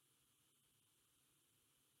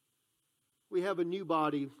 We have a new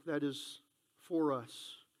body that is for us.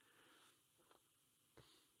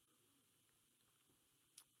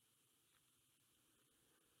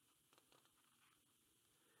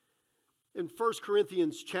 In 1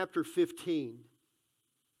 Corinthians chapter 15,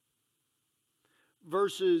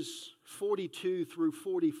 verses 42 through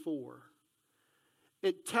 44,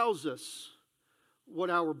 it tells us what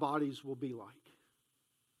our bodies will be like.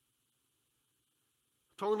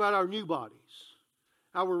 Talking about our new bodies,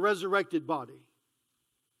 our resurrected body.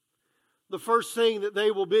 The first thing that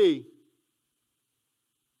they will be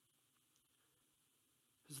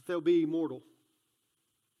is that they'll be immortal.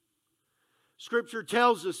 Scripture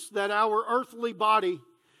tells us that our earthly body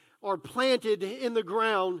are planted in the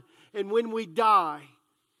ground, and when we die,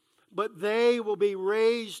 but they will be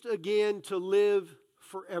raised again to live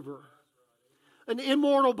forever. An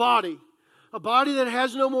immortal body. A body that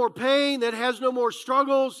has no more pain, that has no more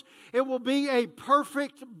struggles. It will be a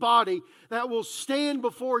perfect body that will stand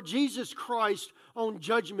before Jesus Christ on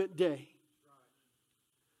Judgment Day.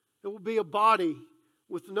 It will be a body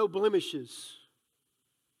with no blemishes.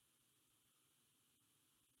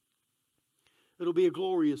 It'll be a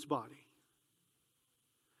glorious body.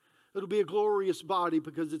 It'll be a glorious body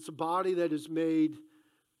because it's a body that is made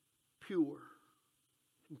pure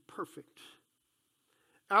and perfect.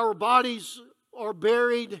 Our bodies are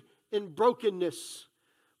buried in brokenness,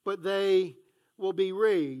 but they will be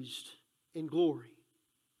raised in glory.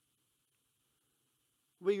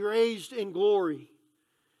 Be raised in glory.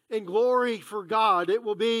 In glory for God. It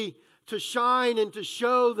will be to shine and to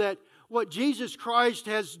show that what Jesus Christ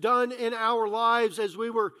has done in our lives as we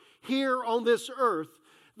were here on this earth,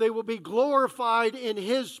 they will be glorified in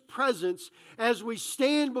His presence as we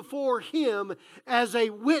stand before Him as a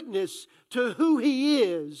witness to who He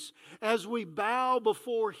is, as we bow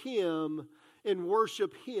before Him and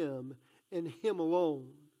worship Him and Him alone.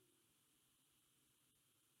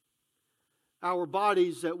 Our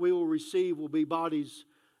bodies that we will receive will be bodies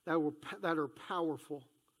that are powerful.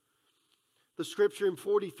 The scripture in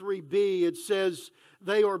 43b, it says,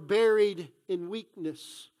 they are buried in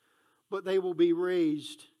weakness, but they will be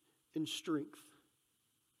raised in strength.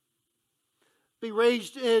 Be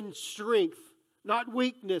raised in strength, not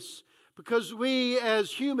weakness, because we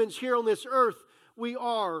as humans here on this earth, we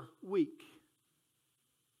are weak.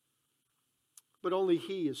 But only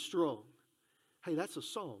He is strong. Hey, that's a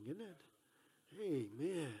song, isn't it?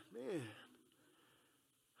 Amen, man.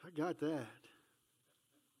 I got that.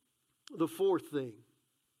 The fourth thing.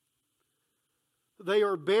 They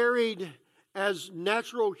are buried as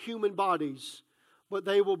natural human bodies, but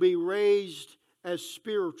they will be raised as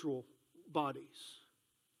spiritual bodies.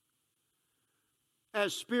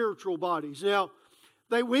 As spiritual bodies. Now,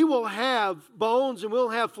 we will have bones and we'll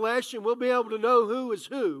have flesh and we'll be able to know who is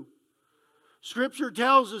who. Scripture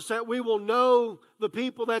tells us that we will know the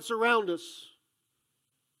people that surround us.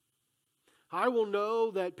 I will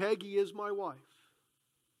know that Peggy is my wife.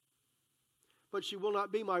 But she will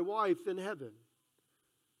not be my wife in heaven.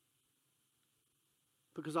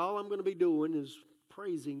 Because all I'm going to be doing is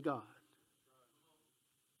praising God.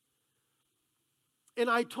 And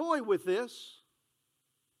I toy with this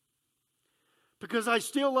because I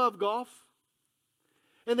still love golf.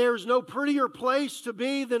 And there's no prettier place to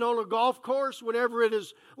be than on a golf course whenever it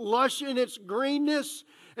is lush in its greenness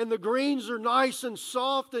and the greens are nice and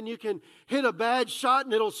soft and you can hit a bad shot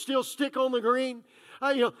and it'll still stick on the green.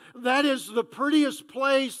 That is the prettiest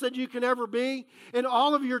place that you can ever be. And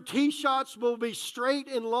all of your tee shots will be straight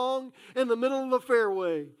and long in the middle of the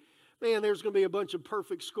fairway. Man, there's going to be a bunch of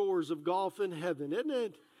perfect scores of golf in heaven, isn't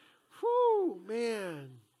it? Whew, man.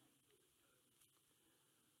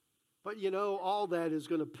 But all that is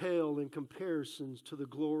going to pale in comparisons to the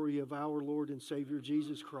glory of our Lord and Savior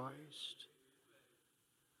Jesus Christ.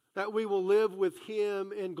 That we will live with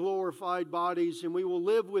Him in glorified bodies and we will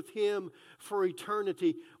live with Him for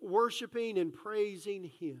eternity, worshiping and praising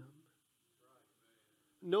Him.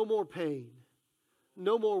 No more pain.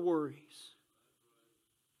 No more worries.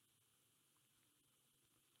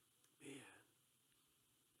 Man.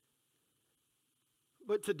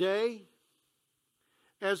 But today,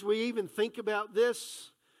 as we even think about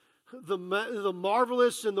this, the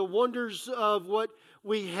marvelous and the wonders of what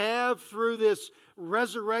we have through this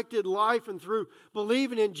resurrected life and through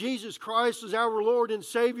believing in Jesus Christ as our Lord and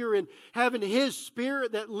Savior and having His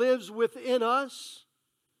Spirit that lives within us.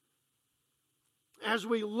 As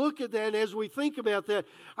we look at that and as we think about that,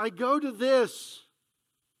 I go to this.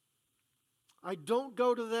 I don't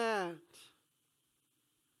go to that.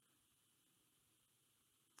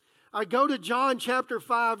 I go to John chapter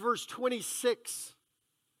 5 verse 26.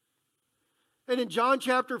 And in John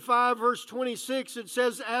chapter 5, verse 26, it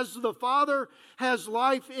says, as the Father has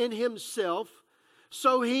life in Himself,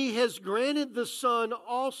 so He has granted the Son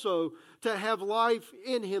also to have life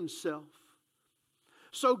in Himself.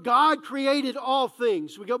 So God created all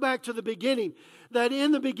things. We go back to the beginning, that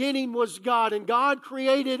in the beginning was God, and God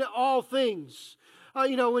created all things.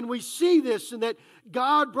 When we see this and that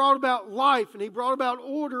God brought about life and He brought about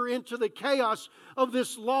order into the chaos of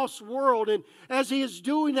this lost world. And as He is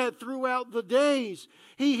doing that throughout the days,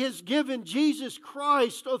 He has given Jesus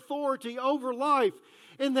Christ authority over life.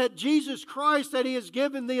 And that Jesus Christ, that He has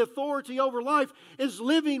given the authority over life, is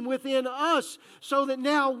living within us. So that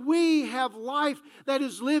now we have life that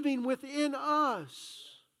is living within us.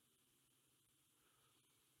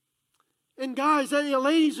 And guys,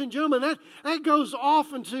 ladies and gentlemen, that goes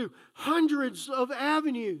off into hundreds of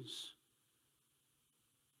avenues.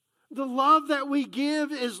 The love that we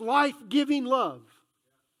give is life-giving love.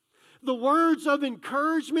 The words of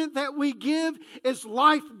encouragement that we give is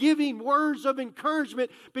life-giving words of encouragement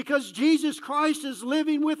because Jesus Christ is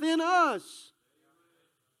living within us.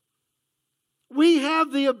 We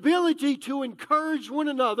have the ability to encourage one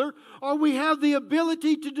another, or we have the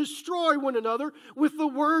ability to destroy one another with the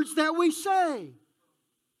words that we say.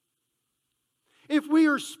 If we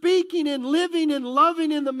are speaking and living and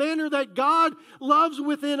loving in the manner that God loves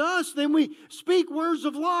within us, then we speak words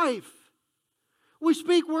of life. We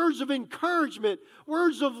speak words of encouragement,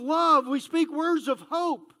 words of love. We speak words of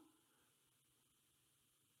hope.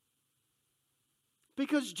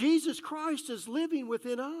 Because Jesus Christ is living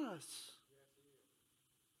within us.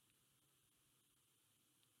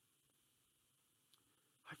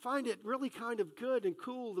 I find it really kind of good and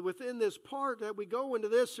cool that within this part that we go into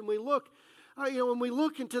this and we look, when we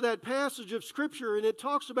look into that passage of Scripture and it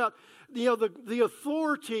talks about the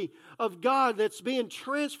authority of God that's being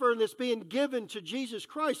transferred and that's being given to Jesus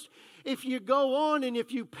Christ. If you go on and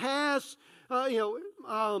if you pass,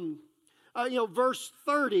 verse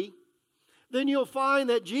 30, then you'll find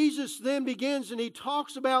that Jesus then begins and he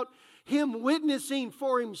talks about him witnessing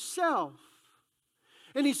for himself.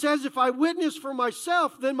 And he says, if I witness for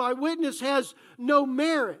myself, then my witness has no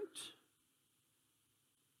merit.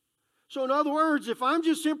 So in other words, if I'm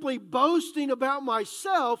just simply boasting about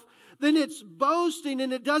myself, then it's boasting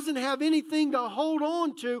and it doesn't have anything to hold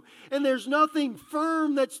on to, and there's nothing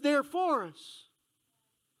firm that's there for us.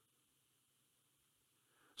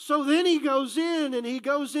 So then he goes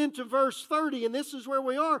into verse 30, and this is where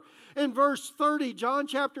we are. In verse 30, John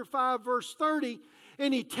chapter 5, verse 30,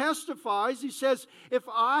 and he testifies, he says, if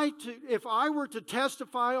I were to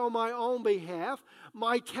testify on my own behalf,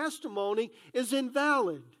 my testimony is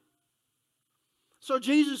invalid. So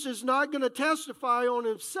Jesus is not going to testify on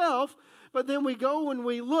himself, but then we go and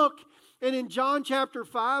we look, and in John chapter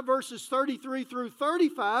 5, verses 33 through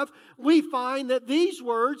 35, we find that these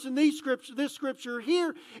words and this scripture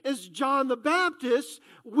here is John the Baptist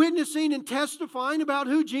witnessing and testifying about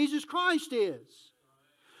who Jesus Christ is.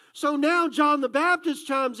 So now John the Baptist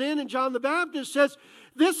chimes in, and John the Baptist says,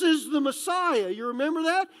 this is the Messiah. You remember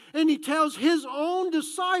that? And he tells his own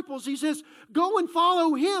disciples, he says, go and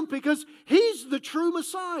follow him because he's the true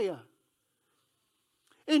Messiah.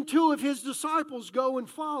 And two of his disciples go and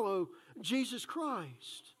follow Jesus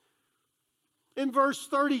Christ. In verse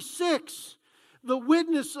 36, the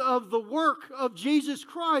witness of the work of Jesus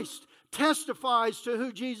Christ testifies to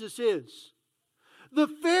who Jesus is. The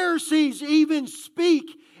Pharisees even speak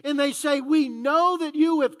and they say, we know that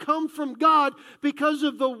you have come from God because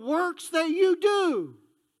of the works that you do.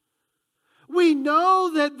 We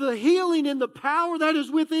know that the healing and the power that is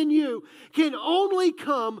within you can only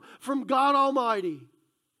come from God Almighty.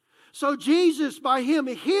 So Jesus, by him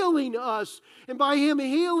healing us and by him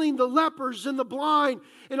healing the lepers and the blind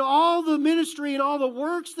and all the ministry and all the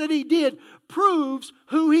works that he did proves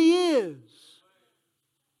who he is.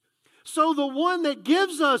 So the one that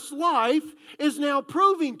gives us life is now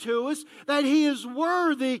proving to us that he is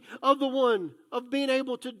worthy of the one of being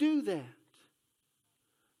able to do that.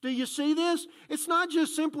 Do you see this? It's not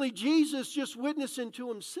just simply Jesus just witnessing to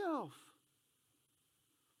himself.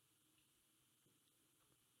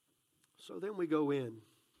 So then we go in,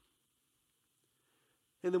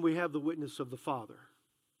 and then we have the witness of the Father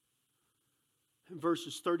in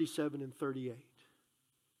verses 37 and 38.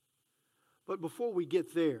 But before we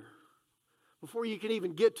get there, before you can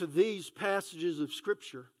even get to these passages of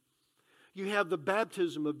Scripture, you have the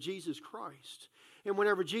baptism of Jesus Christ. And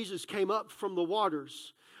whenever Jesus came up from the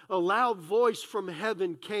waters, a loud voice from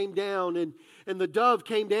heaven came down, and the dove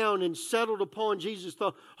came down and settled upon Jesus.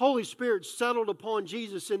 The Holy Spirit settled upon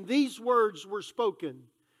Jesus, and these words were spoken.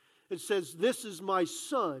 It says, this is my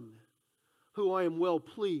Son, who I am well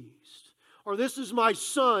pleased. Or this is my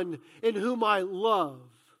Son, in whom I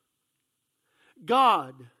love.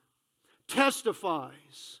 God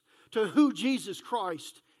testifies to who Jesus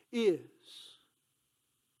Christ is,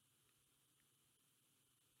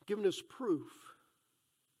 giving us proof.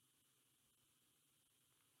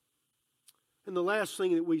 And the last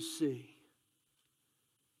thing that we see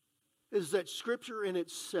is that Scripture in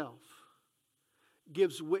itself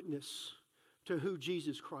gives witness to who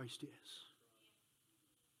Jesus Christ is.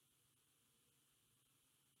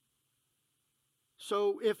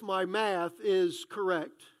 So if my math is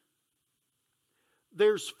correct,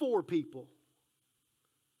 there's 4 people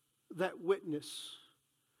that witness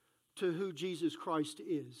to who Jesus Christ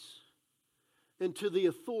is and to the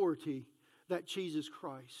authority that Jesus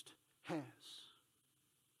Christ has.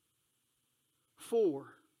 4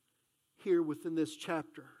 here within this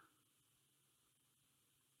chapter.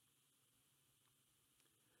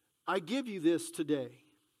 I give you this today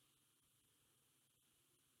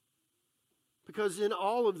because in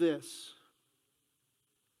all of this,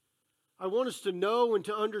 I want us to know and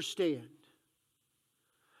to understand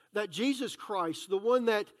that Jesus Christ, the one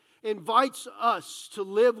that invites us to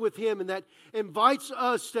live with him and that invites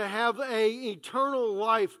us to have an eternal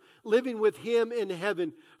life living with him in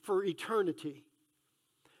heaven for eternity,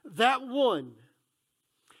 that one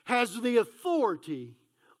has the authority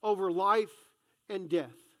over life and death.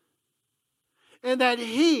 And that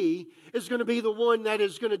he is going to be the one that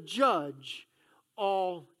is going to judge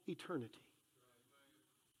all eternity.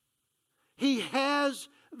 He has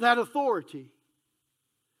that authority.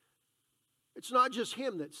 It's not just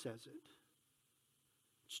him that says it.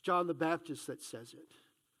 It's John the Baptist that says it.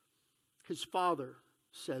 His Father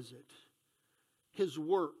says it. His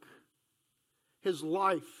work, his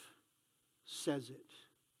life says it.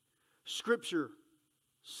 Scripture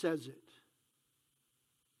says it.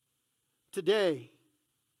 Today,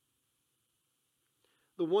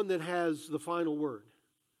 the one that has the final word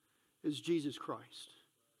is Jesus Christ.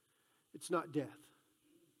 It's not death.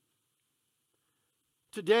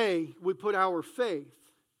 Today, we put our faith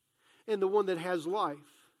in the one that has life,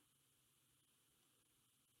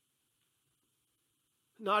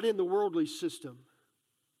 not in the worldly system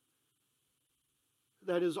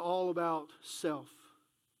that is all about self.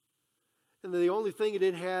 And the only thing that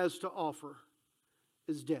it has to offer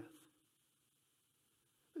is death.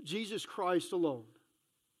 Jesus Christ alone,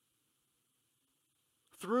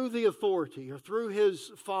 through the authority or through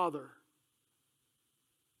His Father,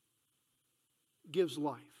 gives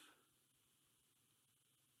life.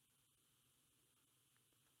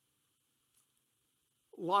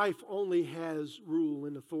 Life only has rule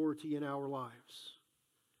and authority in our lives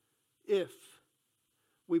if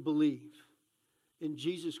we believe in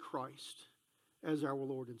Jesus Christ as our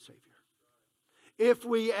Lord and Savior. If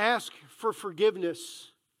we ask for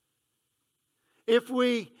forgiveness, if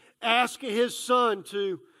we ask His Son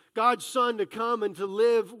God's Son to come and to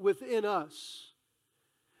live within us,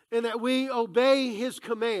 and that we obey His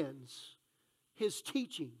commands, His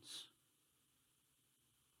teachings,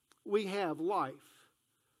 we have life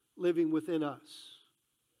living within us.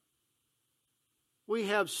 We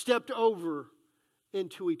have stepped over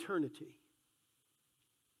into eternity.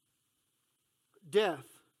 Death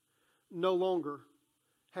no longer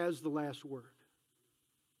has the last word.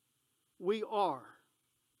 We are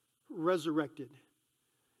resurrected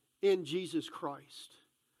in Jesus Christ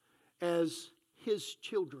as His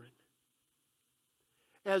children,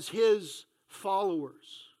 as His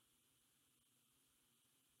followers.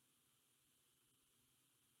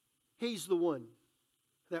 He's the one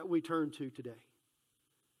that we turn to today.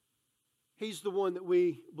 He's the one that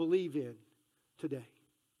we believe in today.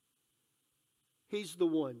 He's the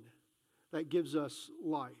one that gives us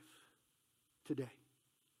life today.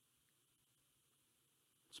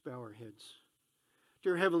 Let's bow our heads.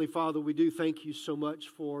 Dear Heavenly Father, we do thank You so much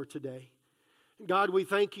for today. God, we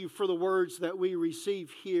thank You for the words that we receive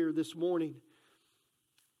here this morning.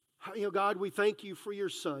 God, we thank You for Your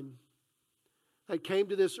Son that came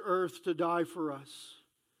to this earth to die for us.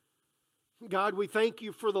 God, we thank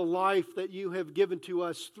You for the life that You have given to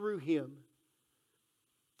us through Him,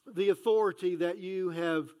 the authority that You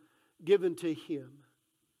have given to Him.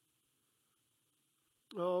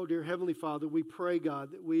 Oh, dear Heavenly Father, we pray,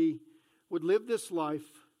 God, that we would live this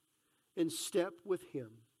life in step with Him,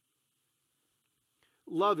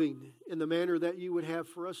 loving in the manner that You would have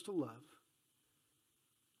for us to love,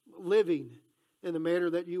 living in the manner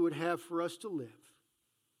that You would have for us to live.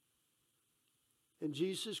 In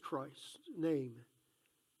Jesus Christ's name,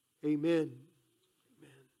 amen.